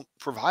catchers don't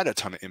provide a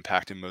ton of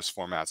impact in most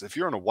formats. If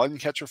you're in a one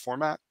catcher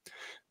format,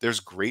 there's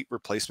great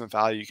replacement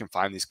value. You can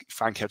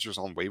find catchers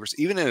on waivers.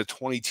 Even in a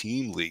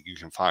 20-team league, you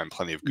can find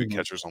plenty of good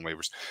catchers on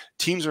waivers.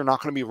 Teams are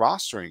not going to be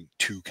rostering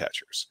 2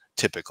 catchers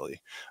typically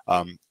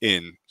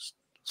in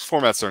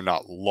formats that are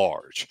not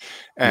large,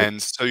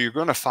 and so you're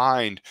going to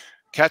find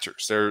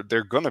catchers.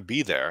 They're going to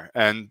be there,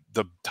 and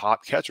the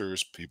top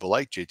catchers, people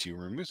like JT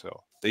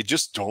Realmuto, they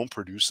just don't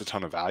produce a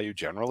ton of value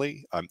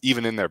generally,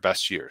 even in their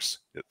best years.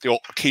 They'll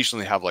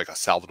occasionally have like a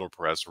Salvador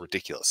Perez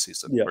ridiculous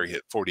season where he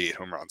hit 48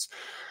 home runs,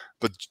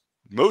 but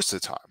most of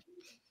the time,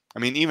 I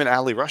mean, even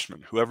Adley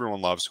Rutschman, who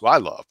everyone loves, who I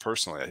love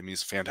personally, I mean,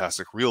 he's a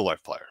fantastic real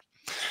life player.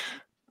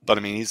 But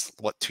I mean, he's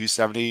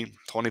 270,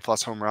 20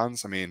 plus home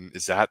runs. I mean,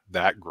 is that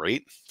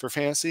great for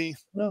fantasy?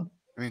 No.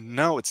 I mean,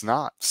 no, it's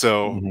not.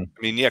 So,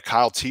 I mean,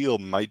 Kyle Teal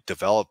might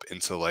develop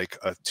into like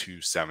a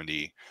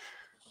 270.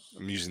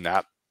 I'm using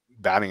that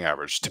batting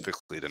average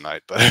typically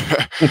tonight, but a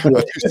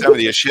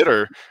 270-ish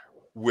hitter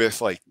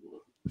with like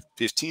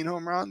 15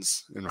 home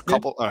runs and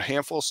a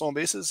handful of stolen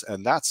bases,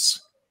 and that's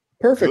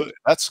perfect. Good.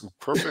 That's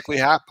perfectly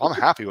happy. I'm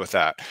happy with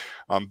that.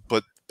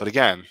 But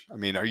again, I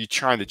mean, are you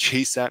trying to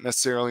chase that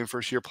necessarily in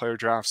first-year player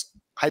drafts?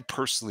 I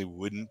personally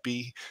wouldn't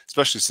be,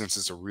 especially since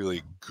it's a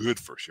really good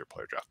first-year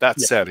player draft. That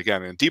said,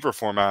 again, in deeper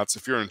formats,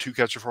 if you're in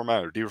 2-catcher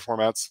format or deeper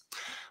formats,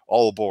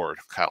 all aboard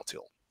Kyle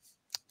Teal.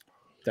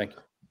 Thank you.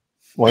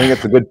 Well, I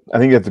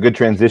think that's a good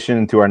transition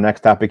into our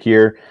next topic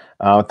here.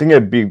 I think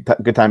it'd be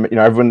a good time.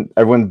 Everyone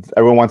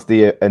wants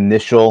the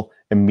initial,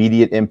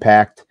 immediate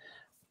impact.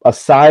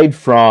 Aside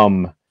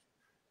from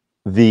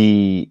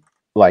the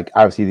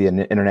obviously the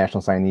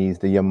international signees,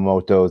 the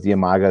Yamamotos, the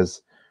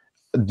Yamagas,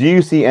 do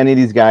you see any of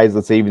these guys?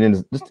 Let's say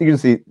even you can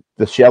see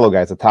the shallow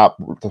guys, the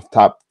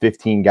top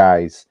 15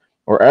 guys,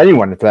 or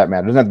anyone for that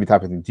matter. It doesn't have to be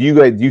top 15.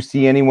 Do you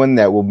see anyone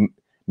that will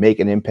make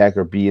an impact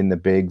or be in the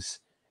bigs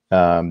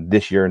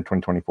this year in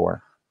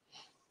 2024?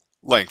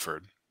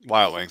 Langford,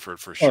 Wyatt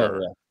Langford for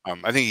sure.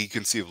 I think he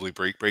conceivably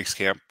breaks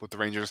camp with the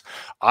Rangers.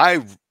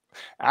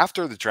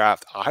 After the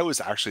draft, I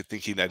was actually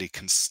thinking that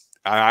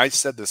I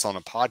said this on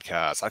a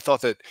podcast. I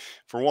thought that,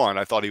 for one,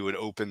 I thought he would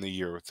open the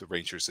year with the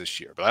Rangers this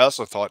year, but I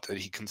also thought that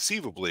he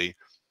conceivably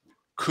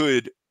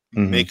could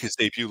make his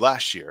debut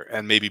last year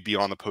and maybe be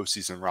on the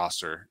postseason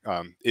roster.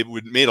 It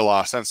would made a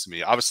lot of sense to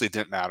me. Obviously, it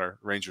didn't matter.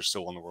 The Rangers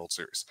still won the World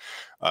Series.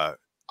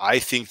 I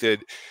think that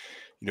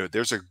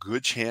there's a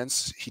good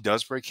chance he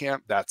does break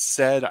camp. That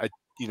said, I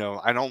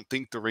don't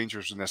think the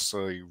Rangers are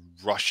necessarily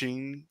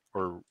rushing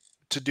or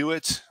to do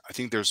it. I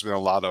think there's been a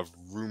lot of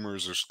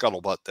rumors or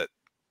scuttlebutt that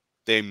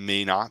they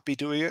may not be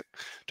doing it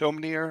to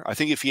open the year. I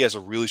think if he has a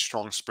really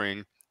strong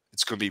spring,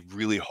 it's going to be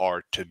really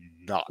hard to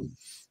not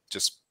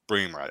just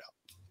bring him right up.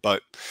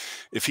 But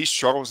if he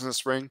struggles in the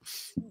spring,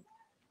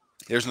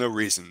 there's no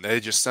reason. They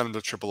just send him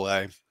to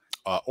AAA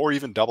or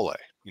even AA.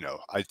 You know,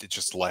 I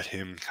just let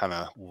him kind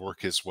of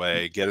work his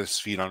way, get his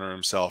feet under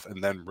himself,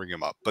 and then bring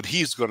him up. But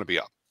he's going to be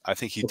up. I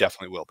think he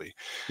definitely will be.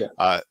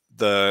 Yeah.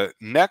 The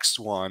next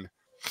one,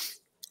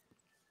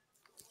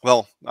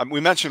 well,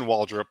 we mentioned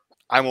Waldrop.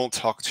 I won't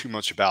talk too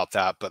much about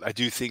that, but I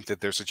do think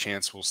that there's a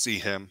chance we'll see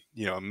him,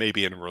 you know,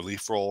 maybe in a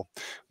relief role,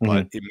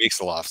 but it makes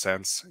a lot of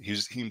sense. He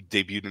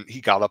debuted,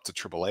 he got up to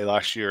AAA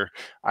last year.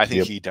 I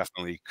think he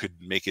definitely could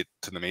make it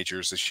to the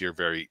majors this year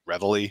very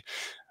readily.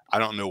 I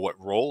don't know what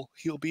role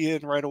he'll be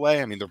in right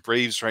away. I mean, the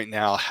Braves right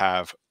now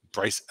have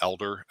Bryce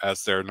Elder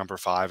as their number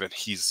 5, and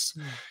he's,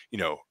 you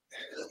know,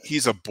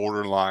 he's a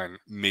borderline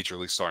major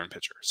league starting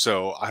pitcher.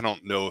 So I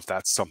don't know if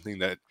that's something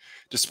that,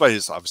 despite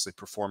his obviously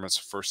performance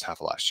first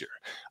half of last year,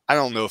 I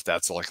don't know if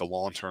that's like a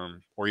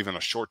long-term or even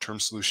a short-term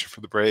solution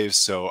for the Braves.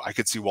 So I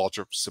could see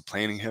Waldrop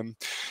supplanting him.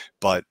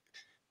 But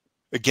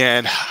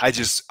again,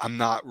 I'm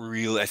not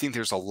really, I think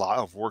there's a lot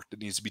of work that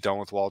needs to be done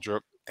with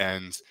Waldrop,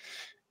 and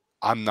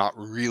I'm not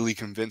really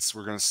convinced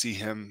we're going to see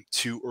him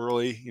too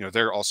early. You know,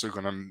 they're also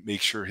going to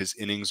make sure his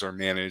innings are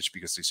managed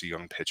because he's a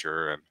young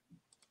pitcher, and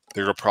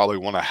they're going to probably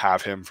want to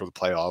have him for the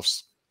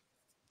playoffs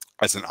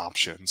as an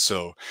option.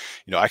 So,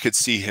 you know, I could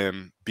see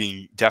him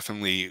being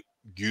definitely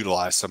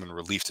utilized some in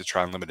relief to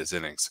try and limit his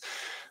innings.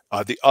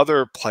 The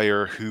other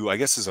player who I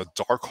guess is a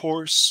dark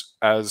horse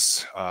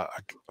as a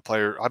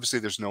player, obviously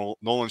there's no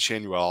Nolan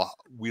Shanuel.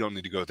 We don't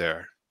need to go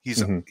there.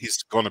 He's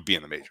going to be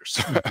in the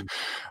majors.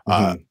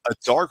 A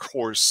dark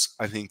horse,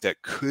 I think,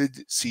 that could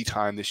see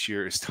time this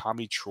year is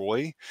Tommy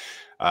Troy.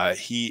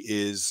 He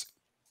is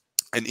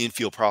an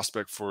infield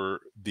prospect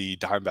for the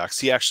Diamondbacks.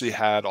 He actually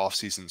had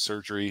offseason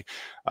surgery.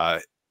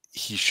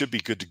 He should be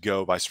good to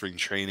go by spring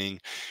training.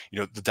 You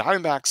know, the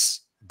Diamondbacks,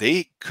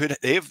 they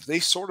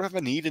sort of have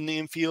a need in the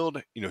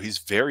infield. You know, he's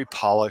very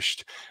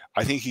polished.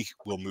 I think he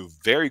will move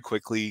very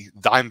quickly.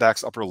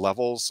 Diamondbacks upper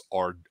levels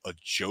are a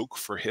joke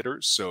for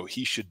hitters, so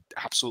he should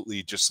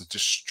absolutely just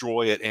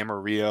destroy at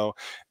Amarillo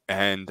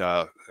and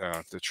the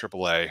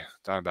AAA,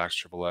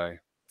 Diamondbacks AAA.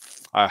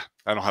 I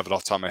don't have it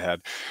off the top of my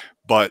head,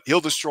 but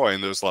he'll destroy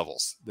in those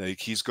levels. Like,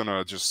 he's going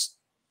to just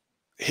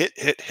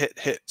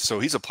hit. So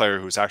he's a player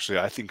who's actually,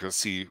 I think, going to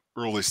see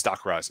early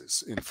stock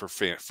rises for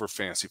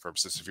fantasy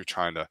purposes if you're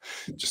trying to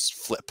just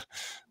flip.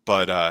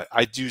 But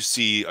I do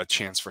see a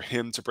chance for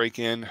him to break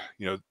in.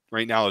 You know,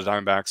 right now the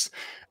Diamondbacks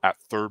at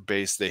third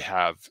base, they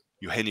have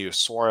Eugenio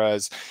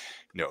Suarez,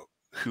 you know,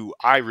 who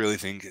I really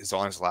think is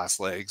on his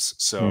last legs.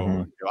 So you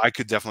know, I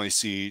could definitely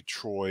see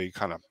Troy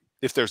kind of,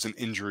 if there's an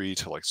injury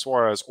to like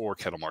Suarez or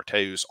Ketel Marte,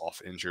 who's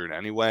off injured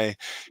anyway,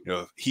 you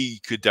know, he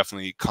could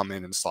definitely come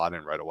in and slot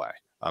in right away.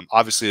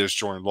 Obviously, there's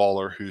Jordan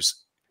Lawler,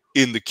 who's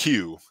in the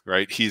queue,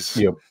 right? He's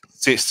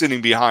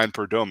sitting behind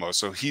Perdomo,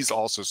 so he's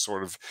also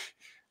sort of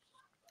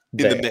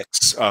in the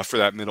mix for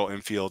that middle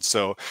infield.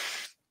 So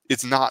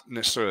it's not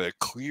necessarily a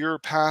clear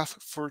path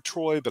for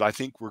Troy, but I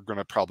think we're going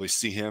to probably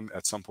see him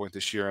at some point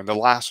this year. And the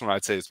last one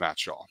I'd say is Matt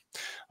Shaw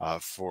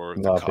for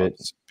the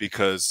Cubs,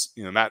 because,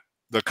 you know,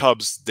 the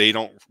Cubs, they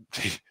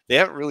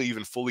haven't really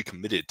even fully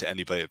committed to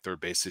anybody at third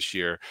base this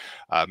year.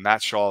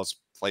 Matt Shaw's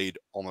played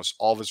almost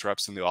all of his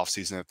reps in the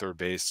offseason at third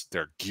base.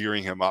 They're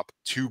gearing him up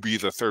to be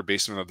the third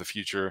baseman of the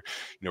future.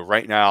 You know,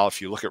 right now,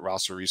 if you look at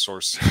roster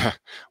resource,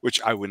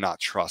 which I would not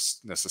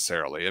trust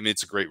necessarily. I mean,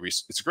 it's a great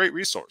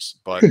resource,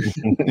 but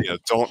you know,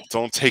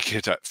 don't take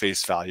it at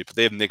face value. But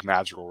they have Nick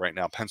Madrigal right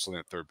now penciled in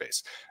at third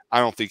base. I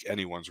don't think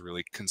anyone's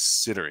really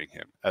considering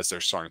him as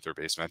their starting third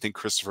baseman. I think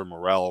Christopher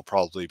Morel will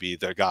probably be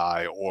the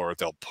guy, or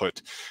they'll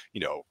put,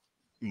 you know,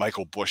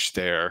 Michael Busch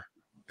there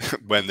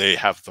when they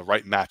have the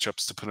right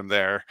matchups to put him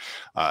there.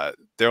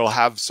 They'll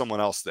have someone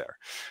else there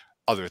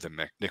other than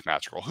Nick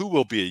Madrigal, who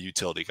will be a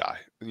utility guy,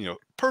 you know,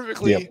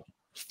 perfectly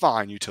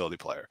fine utility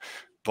player.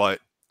 But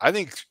I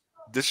think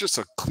there's just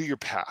a clear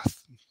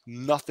path,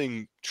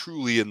 nothing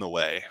truly in the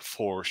way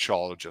for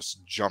Shaw to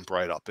just jump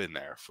right up in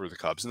there for the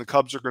Cubs. And the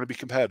Cubs are going to be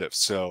competitive,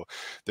 so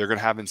they're going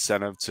to have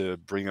incentive to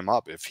bring him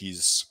up if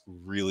he's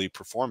really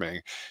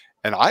performing.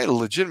 And I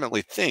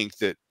legitimately think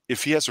that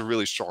if he has a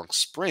really strong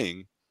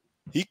spring,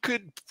 he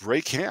could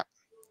break camp.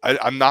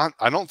 I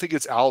don't think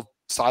it's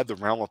outside the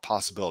realm of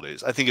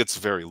possibilities. I think it's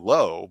very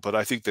low, but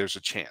I think there's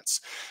a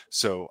chance.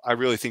 So I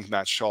really think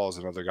Matt Shaw is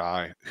another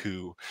guy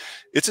who,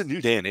 it's a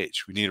new day and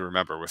age. We need to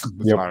remember with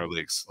minor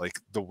leagues, like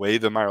the way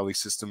the minor league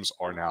systems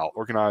are now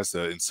organized,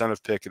 the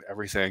incentive pick and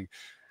everything,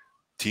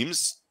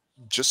 teams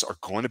just are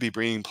going to be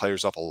bringing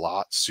players up a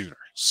lot sooner.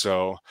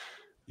 So,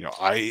 you know,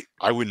 I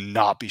would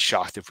not be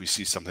shocked if we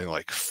see something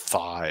like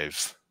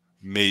five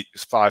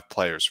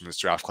players from this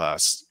draft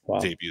class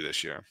debut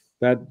this year.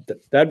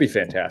 That'd be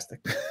fantastic.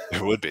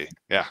 It would be,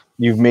 yeah.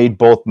 You've made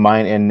both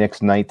mine and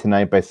Nick's night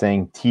tonight by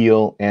saying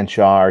Teal and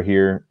Shaw are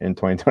here in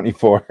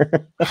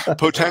 2024.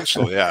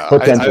 Potential, yeah.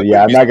 Potential,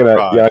 yeah. I'm not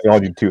gonna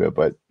hold you to it,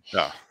 but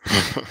Yeah.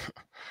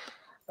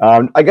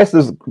 I guess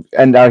there's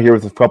end out here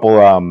with a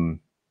couple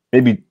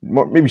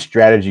maybe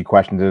strategy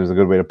questions is a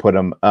good way to put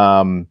them.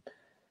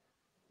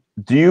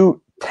 Do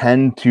you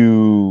tend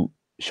to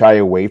shy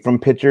away from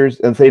pitchers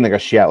and saying like a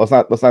shot?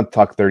 Let's not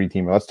talk 30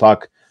 teamer. Let's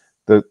talk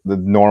the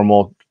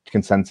normal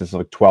consensus of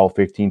like 12,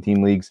 15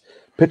 team leagues.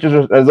 Pitchers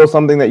are those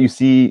something that you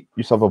see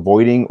yourself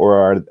avoiding,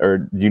 or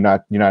do you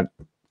not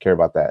care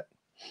about that?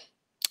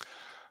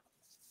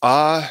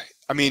 I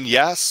mean,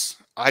 yes,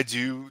 I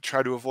do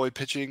try to avoid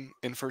pitching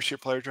in first-year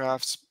player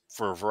drafts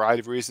for a variety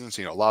of reasons.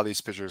 You know, a lot of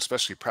these pitchers,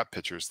 especially prep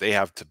pitchers, they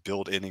have to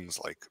build innings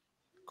like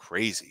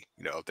crazy.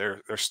 You know,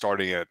 they're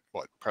starting at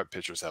what prep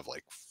pitchers have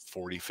like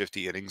 40,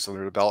 50 innings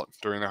under the belt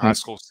during their high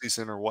school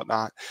season or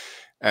whatnot.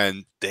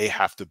 And they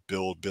have to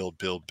build.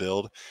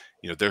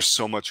 You know, there's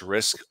so much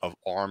risk of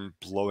arm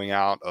blowing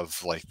out,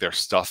 of like their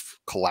stuff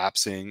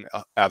collapsing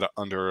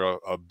under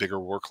a bigger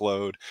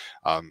workload.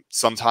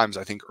 Sometimes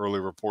I think early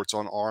reports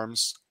on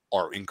arms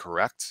are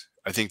incorrect.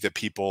 I think that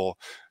people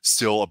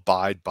still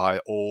abide by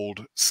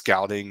old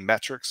scouting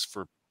metrics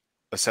for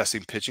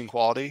assessing pitching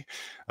quality,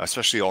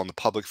 especially on the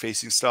public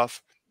facing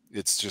stuff.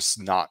 It's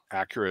just not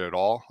accurate at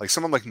all. Like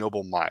someone like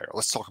Noble Meyer.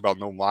 Let's talk about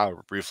Noble Meyer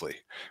briefly,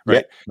 right?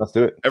 Yeah, let's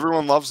do it.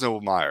 Everyone loves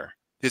Noble Meyer.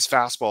 His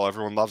fastball,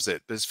 everyone loves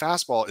it. But his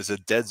fastball is a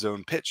dead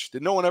zone pitch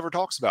that no one ever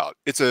talks about.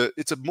 It's a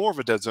more of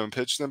a dead zone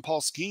pitch than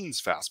Paul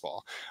Skeen's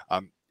fastball.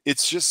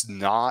 It's just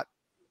not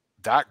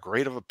that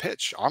great of a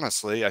pitch,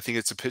 honestly. I think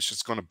it's a pitch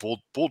that's going to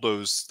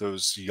bulldoze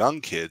those young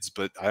kids,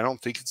 but I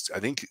don't think it's. I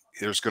think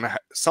there's going to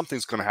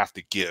something's going to have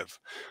to give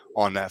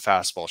on that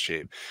fastball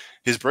shape.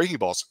 His breaking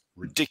ball's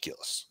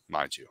ridiculous,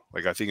 mind you.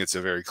 Like I think it's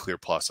a very clear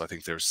plus. I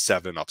think there's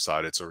 7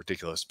 upside. It's a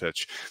ridiculous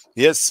pitch.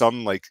 He has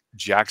some like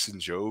Jackson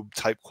Jobe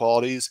type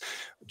qualities.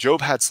 Jobe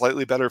had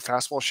slightly better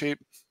fastball shape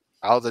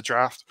out of the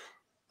draft.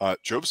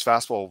 Jobe's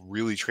fastball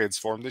really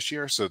transformed this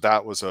year, so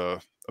that was a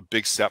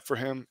big step for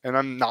him. And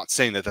I'm not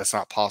saying that that's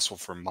not possible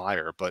for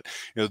Meyer, but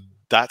you know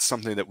that's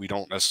something that we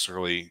don't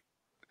necessarily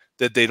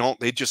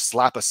they just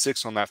slap a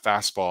 6 on that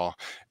fastball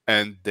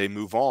and they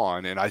move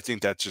on. And I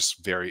think that's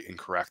just very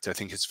incorrect. I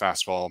think his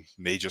fastball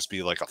may just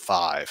be like a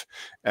 5,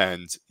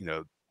 and you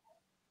know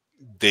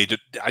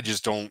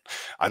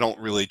I don't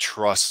really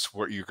trust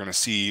what you're going to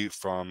see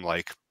from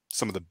like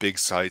some of the big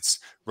sites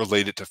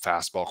related to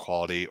fastball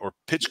quality or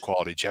pitch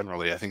quality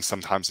generally. I think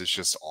sometimes it's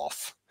just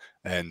off,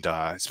 and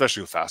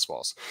especially with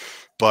fastballs.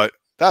 But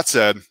that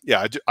said,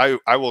 yeah,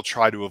 I will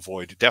try to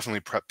avoid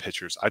definitely prep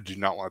pitchers. I do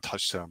not want to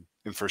touch them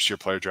in first-year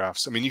player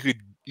drafts. I mean, you could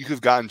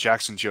have gotten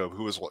Jackson Jobe,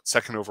 who was what,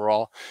 2nd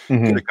overall.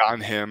 Mm-hmm. Could have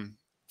gotten him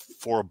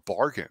for a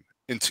bargain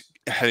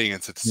heading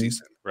into the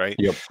season, right?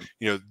 Yep.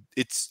 You know,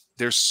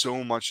 there's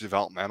so much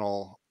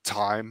developmental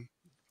time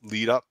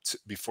lead up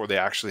before they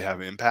actually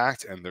have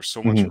impact, and there's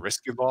so much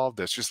risk involved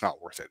that's just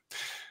not worth it.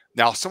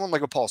 Now, someone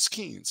like a Paul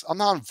Skeens, I'm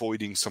not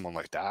avoiding someone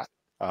like that.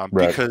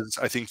 Right. Because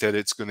I think that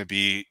it's going to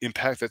be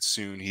impacted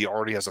soon. He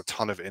already has a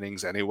ton of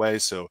innings anyway,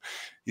 so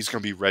he's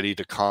going to be ready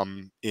to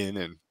come in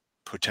and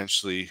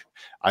potentially.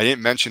 I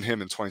didn't mention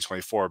him in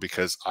 2024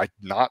 because I'm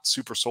not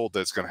super sold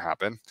that it's going to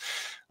happen.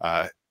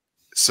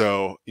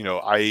 So you know,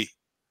 I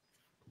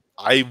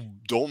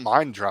don't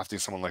mind drafting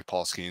someone like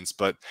Paul Skeens,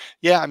 but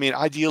yeah, I mean,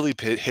 ideally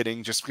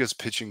hitting, just because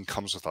pitching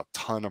comes with a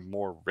ton of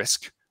more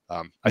risk.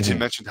 I did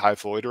mention Ty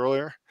Floyd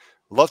earlier.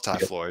 Love Ty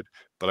Floyd,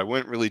 but I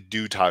wouldn't really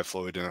do Ty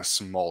Floyd in a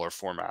smaller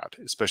format,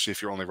 especially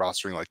if you're only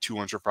rostering like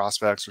 200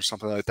 prospects or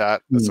something like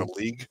that. That's a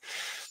league.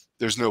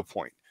 There's no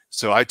point.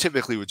 So I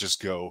typically would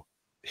just go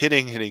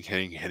hitting.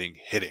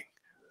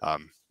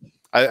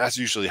 That's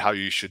usually how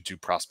you should do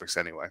prospects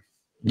anyway.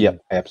 Yeah,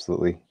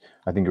 absolutely.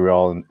 I think we're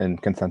all in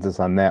consensus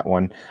on that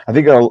one. I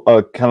think I'll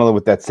kind of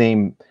with that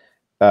same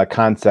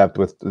concept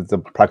with the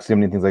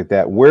proximity and things like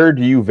that. Where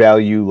do you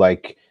value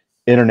like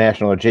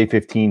international or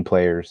J15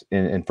 players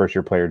in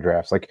first-year player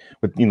drafts, like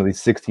with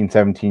these 16,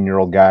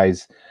 17-year-old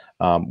guys,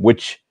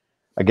 which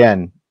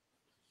again,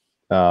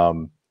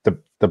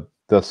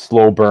 the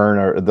slow burn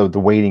or the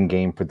waiting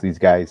game for these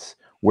guys.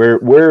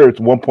 Where at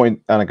one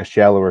point on like a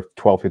shallower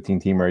 12, 15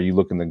 team are you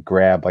looking to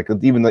grab like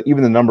even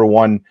the number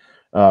 1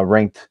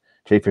 ranked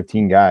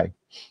J15 guy?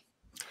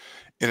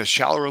 In a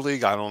shallower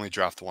league, I'd only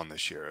draft 1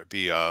 this year. It'd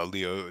be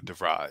Leo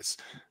DeVries.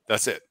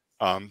 That's it.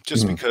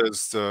 Just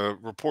because the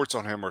reports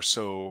on him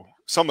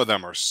some of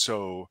them are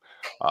so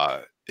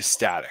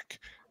ecstatic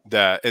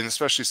that, and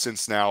especially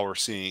since now we're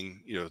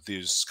seeing,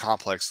 these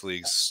complex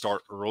leagues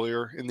start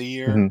earlier in the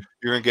year,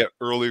 you're going to get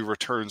early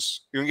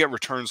returns. You're going to get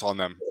returns on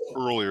them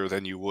earlier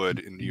than you would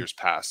in years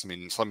past. I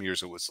mean, in some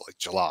years it was like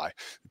July.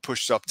 It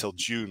pushed up till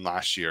June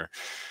last year.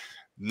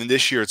 And then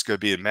this year it's going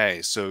to be in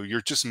May. So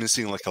you're just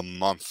missing like a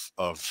month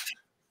of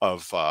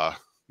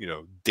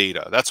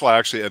data. That's why I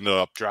actually ended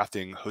up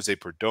drafting Jose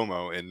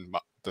Perdomo in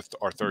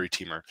our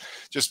 30-teamer,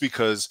 just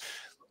because,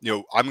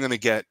 I'm going to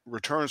get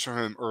returns from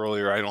him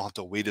earlier. I don't have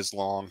to wait as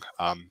long.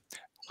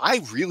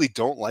 I really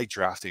don't like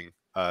drafting.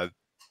 I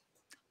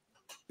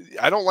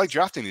don't like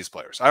drafting these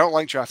players. I don't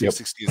like drafting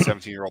 16 and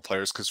 17-year-old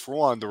players because, for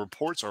one, the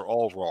reports are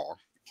all wrong.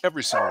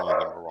 Every single one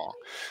of them are wrong.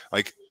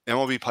 Like,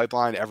 MLB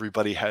pipeline,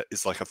 everybody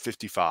is like a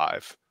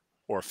 55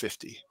 or a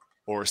 50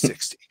 or a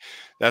 60.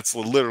 That's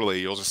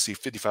literally, you'll just see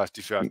 55,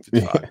 55,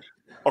 55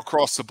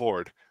 across the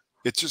board.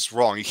 It's just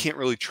wrong. You can't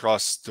really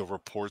trust the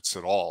reports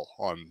at all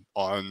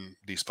on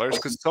these players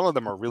because some of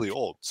them are really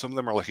old. Some of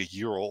them are like a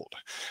year old.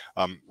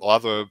 A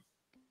lot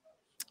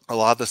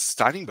of the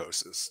signing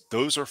bonuses,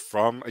 those are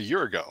from a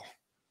year ago.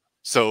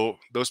 So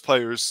those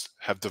players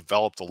have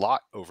developed a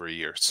lot over a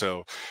year.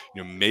 So,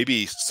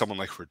 maybe someone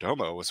like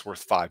Perdomo was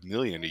worth $5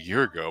 million a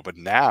year ago, but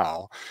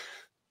now,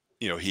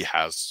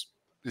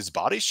 his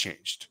body's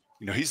changed.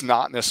 He's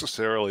not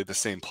necessarily the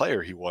same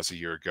player he was a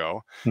year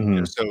ago.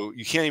 So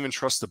you can't even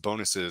trust the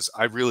bonuses.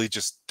 I really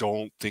just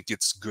don't think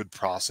it's good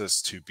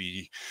process to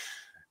be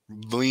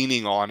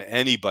leaning on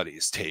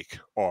anybody's take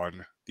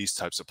on these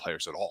types of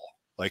players at all.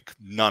 Like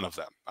none of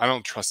them. I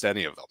don't trust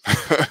any of them.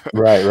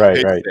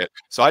 Right.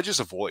 So I just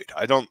avoid.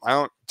 I don't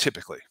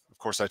typically. Of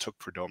course, I took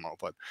Perdomo,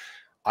 but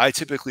I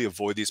typically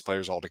avoid these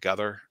players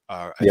altogether.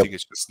 I think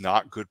it's just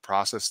not good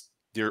process.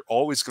 You're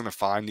always going to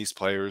find these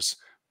players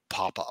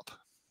pop up.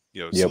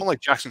 Someone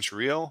like Jackson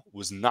Chourio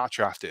was not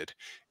drafted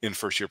in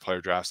first-year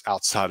player drafts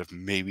outside of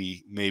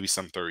maybe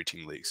some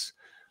 30-team leagues.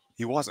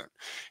 He wasn't.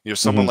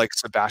 Someone like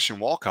Sebastian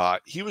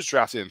Walcott, he was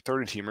drafted in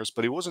 30-teamers,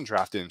 but he wasn't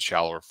drafted in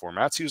shallower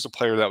formats. He was a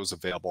player that was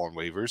available on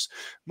waivers.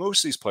 Most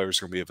of these players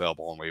are going to be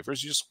available on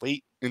waivers. You just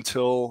wait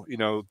until,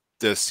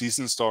 the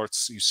season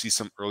starts. You see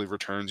some early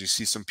returns. You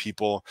see some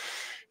people,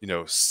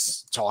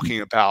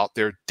 talking about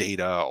their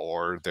data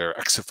or their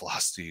exit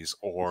velocities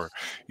or,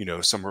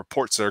 some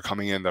reports that are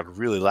coming in that are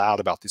really loud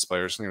about these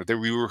players.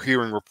 We were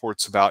hearing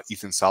reports about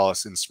Ethan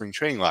Salas in spring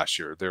training last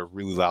year. They're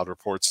really loud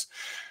reports.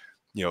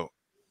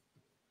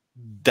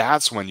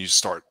 That's when you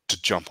start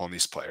to jump on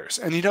these players.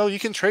 And, you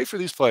can trade for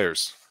these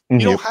players. You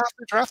don't have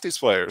to draft these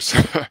players.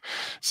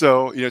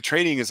 So,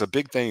 trading is a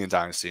big thing in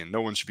Dynasty, and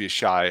no one should be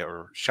shy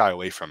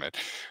away from it.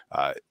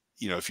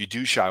 If you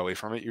do shy away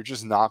from it, you're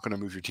just not going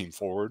to move your team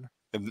forward.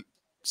 And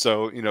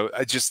so,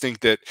 I just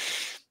think that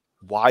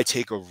why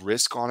take a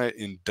risk on it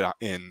in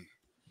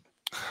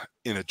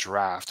a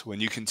draft when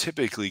you can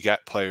typically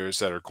get players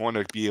that are going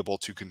to be able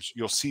to,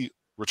 you'll see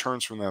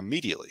returns from them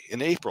immediately.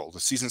 In April, the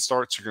season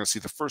starts, you're going to see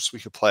the first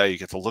week of play. You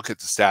get to look at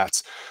the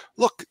stats.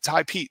 Look,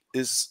 Ty Pete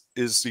is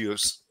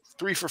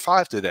 3 for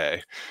 5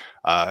 today.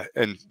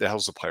 And that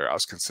was a player I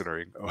was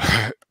considering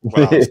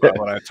when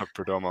I took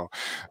Perdomo.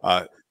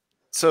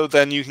 So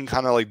then you can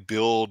kind of like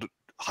build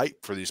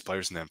hype for these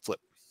players and then flip.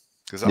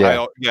 Because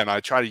I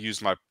try to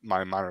use my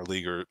minor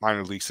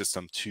league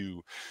system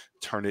to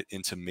turn it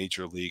into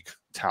major league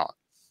talent.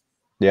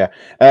 Yeah,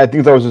 I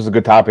think that was just a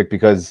good topic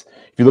because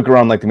if you look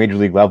around like the major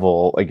league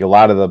level, like a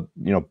lot of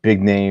the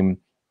big name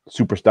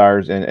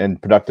superstars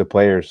and productive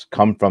players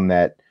come from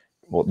that.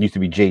 Well, it used to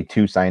be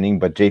J2 signing,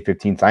 but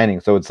J15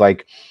 signing. So it's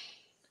like,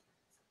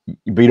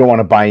 but you don't want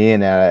to buy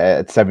in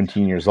at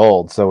 17 years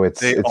old. So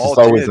it's just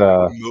always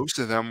most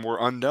of them were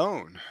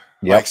unknown.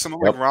 Like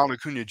someone like Ronald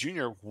Acuna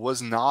Jr.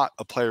 was not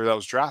a player that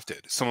was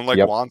drafted. Someone like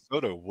Juan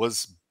Soto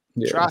was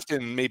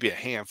drafted in maybe a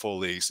handful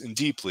of leagues, in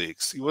deep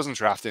leagues. He wasn't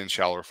drafted in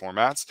shallower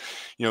formats.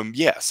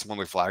 Someone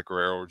like Vlad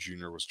Guerrero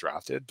Jr. was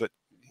drafted, but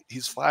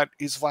he's Vlad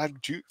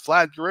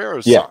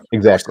Guerrero's son.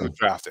 Exactly. Was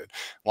drafted.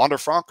 Wander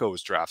Franco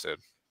was drafted.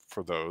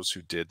 For those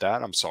who did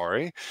that, I'm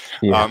sorry.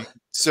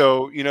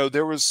 So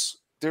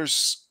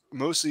there's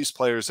most of these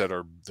players that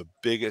are the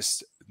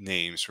biggest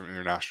names from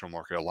international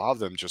market. A lot of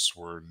them just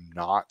were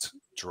not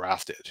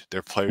drafted.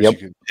 They're players you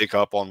can pick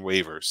up on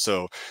waivers.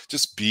 So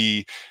just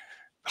be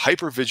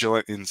hyper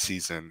vigilant in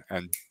season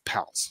and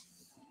pounce.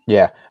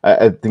 Yeah,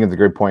 I think it's a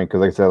great point because,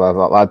 like I said, a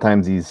lot of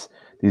times these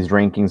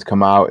rankings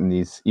come out, and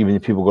even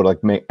if people go to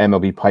like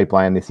MLB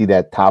Pipeline, they see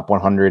that top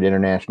 100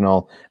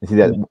 international, they see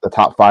that the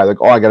top 5, like,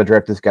 oh, I got to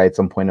draft this guy at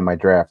some point in my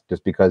draft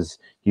just because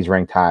he's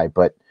ranked high.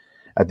 But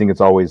I think it's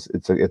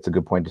a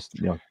good point. Just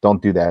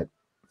don't do that.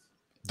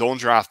 Don't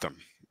draft them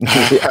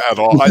at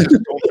all. I just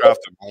don't draft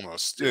them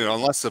almost,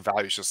 unless the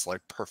value is just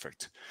like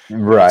perfect.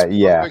 Right?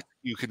 Perfect,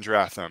 you can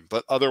draft them,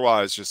 but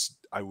otherwise,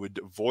 I would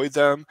avoid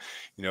them.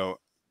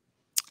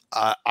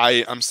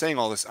 I'm saying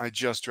all this. I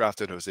just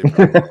drafted Jose.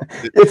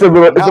 It's a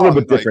little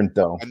bit different,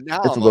 though. And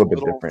now it's I'm a little bit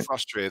different.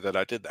 Frustrated that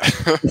I did that.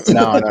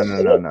 No.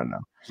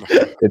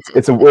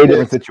 It's a way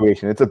different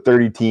situation. It's a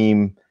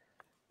 30-team.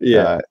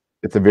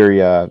 It's a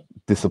very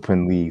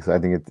disciplined league. So I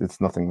think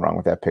it's nothing wrong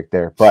with that pick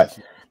there. But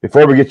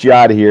before we get you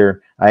out of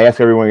here, I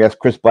ask everyone. I ask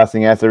Chris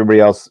Blessing. I ask everybody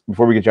else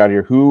before we get you out of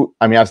here. Who?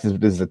 I mean, obviously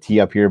this is a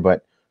tee up here,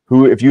 but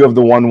who? If you have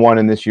the 1-1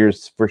 in this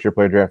year's first-year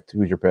player draft,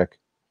 who's your pick?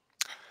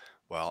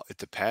 Well, it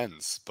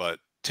depends, but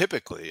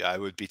typically I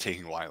would be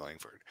taking Wyatt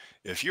Langford.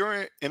 If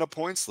you're in a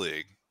points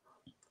league,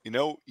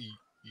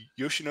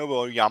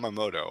 Yoshinobu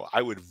Yamamoto,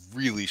 I would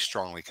really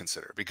strongly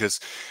consider because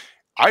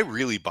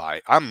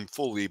I'm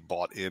fully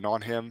bought in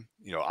on him.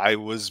 I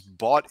was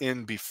bought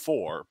in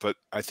before, but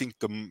I think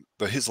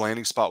his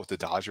landing spot with the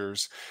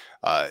Dodgers,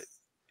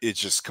 it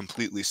just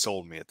completely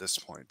sold me at this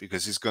point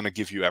because he's going to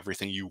give you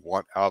everything you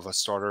want out of a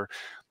starter.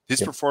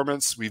 His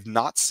performance, we've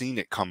not seen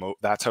it come out,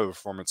 that type of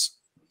performance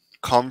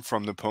come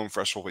from the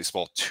professional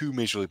baseball to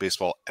Major League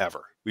Baseball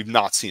ever. We've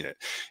not seen it.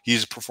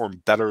 He's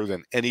performed better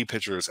than any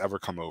pitcher has ever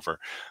come over.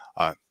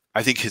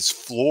 I think his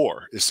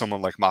floor is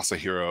someone like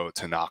Masahiro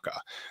Tanaka.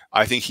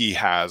 I think he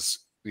has,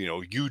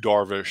 Yu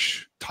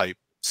Darvish type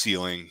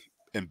ceiling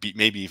and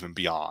maybe even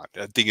beyond.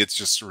 I think it's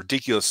just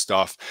ridiculous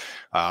stuff.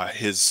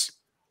 His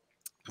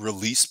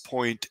release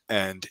point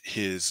and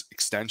his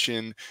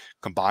extension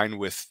combined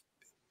with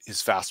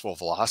his fastball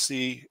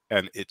velocity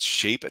and its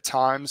shape at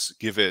times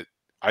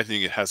I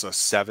think it has a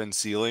 7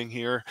 ceiling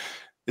here.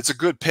 It's a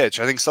good pitch.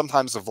 I think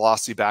sometimes the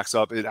velocity backs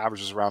up. It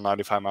averages around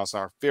 95 miles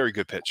an hour. Very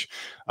good pitch.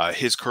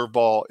 His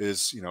curveball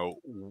is,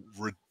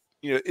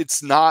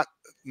 it's not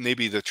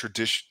maybe the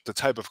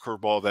type of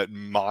curveball that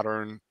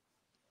modern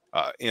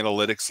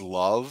analytics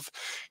love.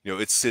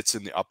 It sits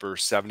in the upper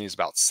 70s,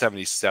 about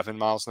 77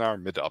 miles an hour,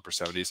 mid to upper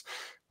 70s,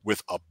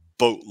 with a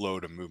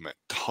boatload of movement,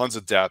 tons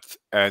of depth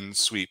and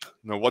sweep.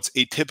 What's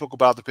atypical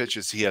about the pitch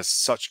is he has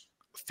such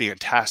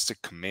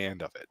fantastic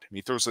command of it. I mean,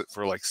 he throws it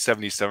for like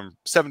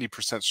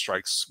 70%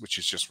 strikes, which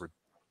is just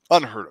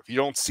unheard of. You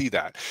don't see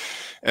that.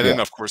 And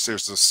then of course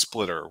there's the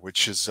splitter,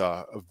 which is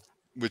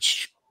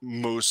which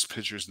most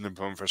pitchers in the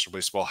professional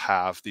baseball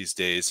have these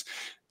days,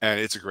 and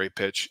it's a great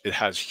pitch. It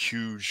has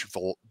huge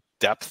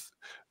depth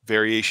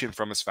variation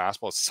from his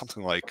fastball. It's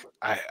something like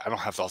I don't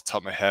have it off the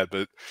top of my head,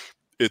 but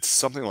it's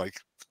something like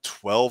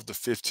 12 to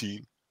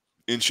 15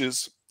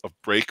 inches of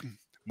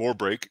more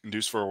break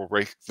induced for a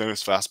break than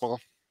his fastball.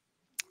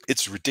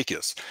 It's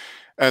ridiculous.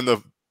 And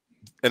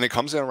it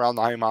comes in around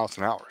 90 miles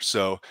an hour.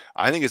 So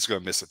I think it's going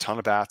to miss a ton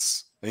of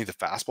bats. I think the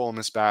fastball will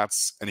miss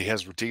bats, and he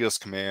has ridiculous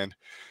command.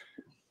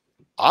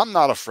 I'm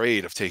not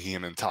afraid of taking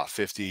him in the top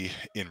 50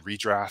 in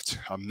redraft.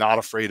 I'm not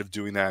afraid of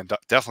doing that.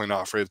 Definitely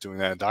not afraid of doing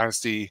that in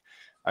Dynasty.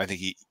 I think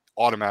he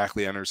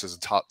automatically enters as a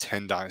top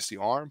 10 Dynasty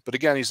arm. But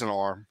again, he's an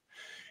arm.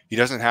 He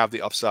doesn't have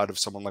the upside of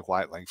someone like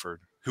Wyatt Langford,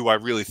 who I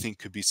really think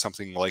could be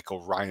something like a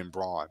Ryan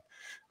Braun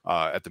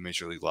at the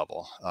major league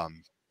level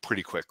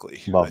pretty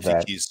quickly. I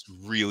think he's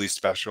really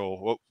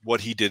special.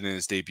 What he did in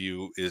his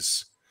debut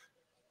is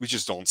we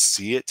just don't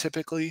see it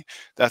typically,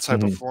 that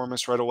type of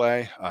performance right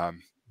away.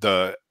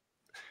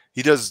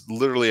 He does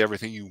literally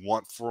everything you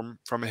want from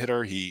a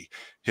hitter. He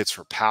hits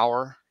for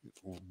power.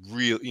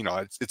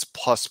 It's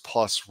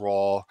plus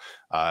raw.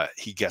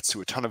 He gets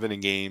to a ton of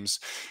inning games.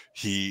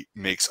 He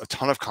makes a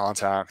ton of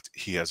contact.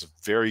 He has a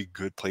very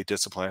good plate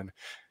discipline.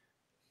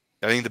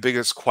 I think the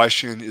biggest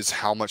question is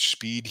how much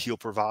speed he'll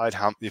provide,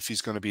 if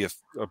he's going to be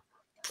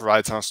provide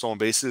a ton of stolen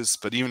bases.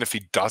 But even if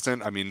he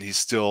doesn't, I mean, he's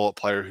still a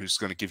player who's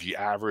going to give you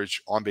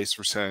average on-base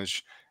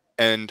percentage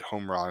and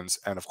home runs,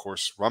 and of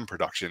course run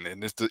production.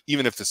 And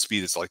even if the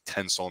speed is like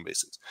 10 stolen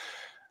bases,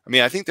 I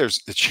mean, I think there's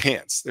a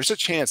chance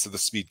that the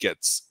speed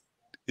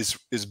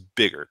is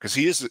bigger, because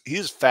he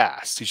is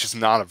fast. He's just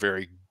he's not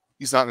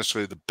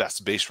necessarily the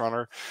best base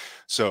runner.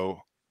 So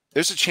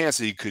there's a chance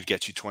that he could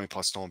get you 20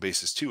 plus stolen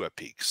bases too at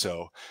peak.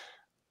 So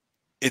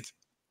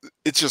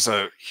it's just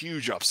a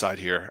huge upside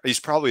here. He's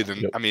probably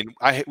I mean,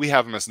 we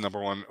have him as the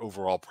 #1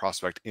 overall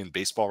prospect in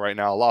baseball right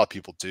now. A lot of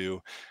people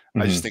do.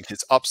 I just think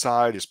his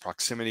upside, his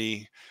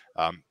proximity,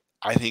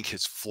 I think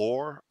his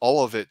floor,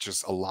 all of it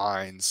just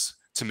aligns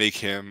to make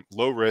him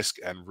low risk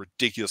and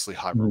ridiculously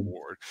high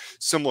reward,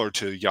 similar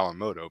to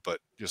Yamamoto, but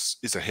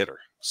just is a hitter.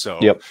 So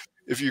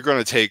if you're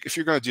going to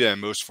do that in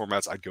most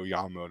formats, I'd go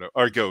Yamamoto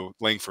or go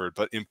Langford.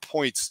 But in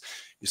points,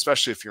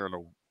 especially if you're in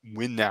a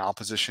win now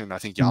position, I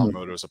think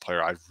Yamamoto is a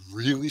player I'd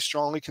really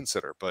strongly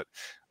consider, but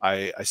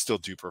I still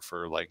do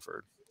prefer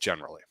Langford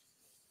generally.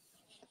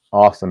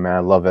 Awesome, man. I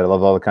love it. I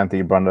love all the content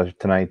you brought us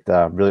tonight.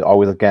 Really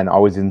always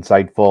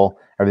insightful.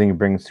 Everything you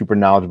bring super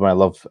knowledgeable. I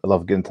love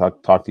getting to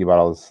talk to you about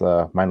all this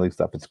minor league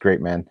stuff. It's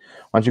great, man.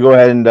 Why don't you go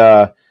ahead and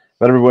let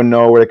everyone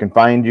know where they can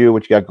find you,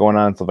 what you got going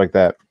on, stuff like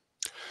that.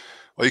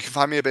 Well, you can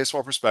find me at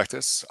Baseball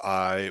Prospectus.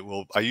 I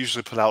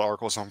usually put out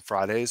articles on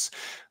Fridays.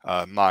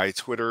 My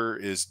Twitter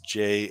is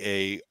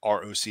JAROCHE6.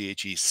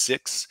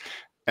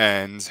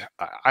 And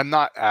I'm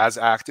not as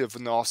active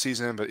in the off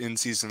season, but in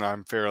season,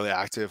 I'm fairly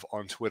active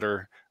on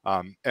Twitter.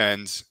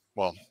 And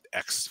well,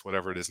 X,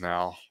 whatever it is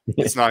now,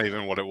 it's not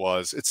even what it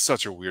was. It's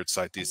such a weird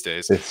site these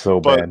days. It's so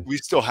but bad. We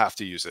still have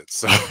to use it.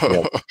 So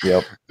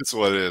it's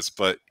what it is.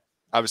 But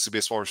obviously,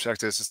 Baseball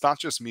Prospectus, it's not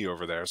just me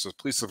over there. So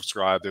please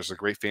subscribe. There's a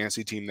great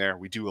fantasy team there.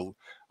 We do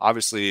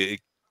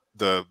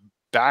the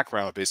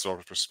background of Baseball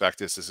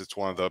Prospectus is it's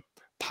one of the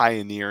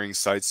pioneering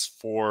sites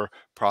for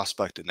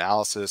prospect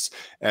analysis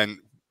and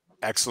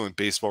excellent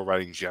baseball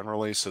writing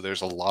generally. So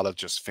there's a lot of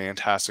just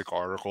fantastic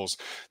articles.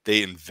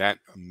 They invent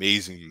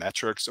amazing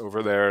metrics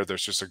over there.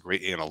 There's just a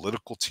great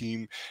analytical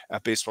team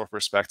at Baseball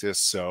Prospectus.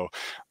 So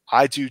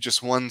I do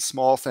just one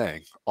small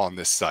thing on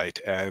this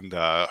site, and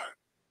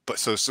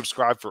so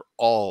subscribe for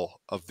all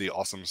of the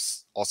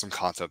awesome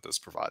content that's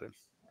provided.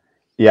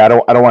 Yeah, I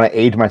don't want to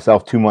age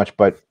myself too much,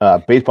 but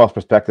Baseball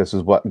Prospectus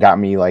is what got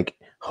me like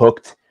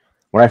hooked.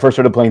 When I first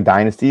started playing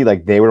Dynasty,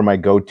 like they were my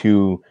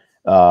go-to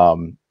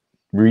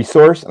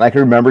resource, and I can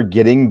remember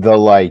getting the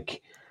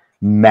like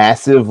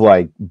massive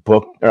like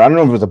book, or I don't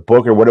know if it was a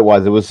book or what it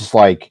was. It was just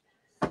like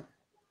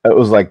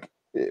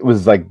it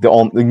was like the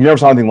only, you never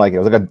saw anything like it. It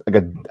was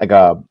like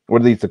a what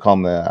do they used to call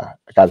them? God,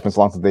 it's been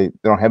so long since they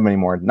don't have them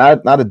anymore.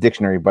 Not a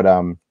dictionary, but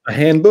A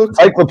handbook?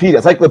 Encyclopedia.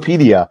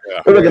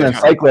 Yeah. It was like an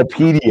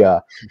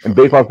encyclopedia, and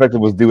Baseball Prospectus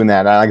was doing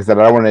that. And like I said,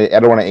 I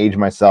don't want to age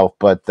myself,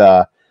 but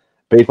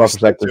Baseball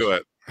Prospectus. Do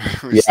it.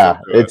 Yeah,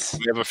 we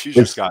have a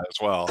Futures guide as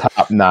well.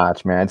 Top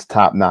notch, man. It's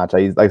top notch.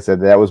 Like I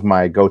said, that was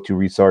my go-to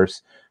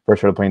resource.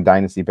 First started playing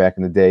Dynasty back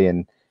in the day,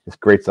 and it's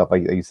great stuff,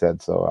 like you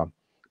said. So,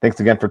 thanks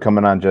again for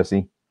coming on,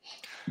 Jesse.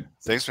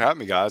 Thanks for having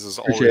me, guys. It's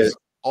Appreciate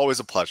always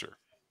a pleasure.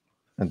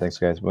 And thanks,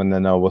 guys. And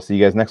then we'll see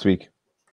you guys next week.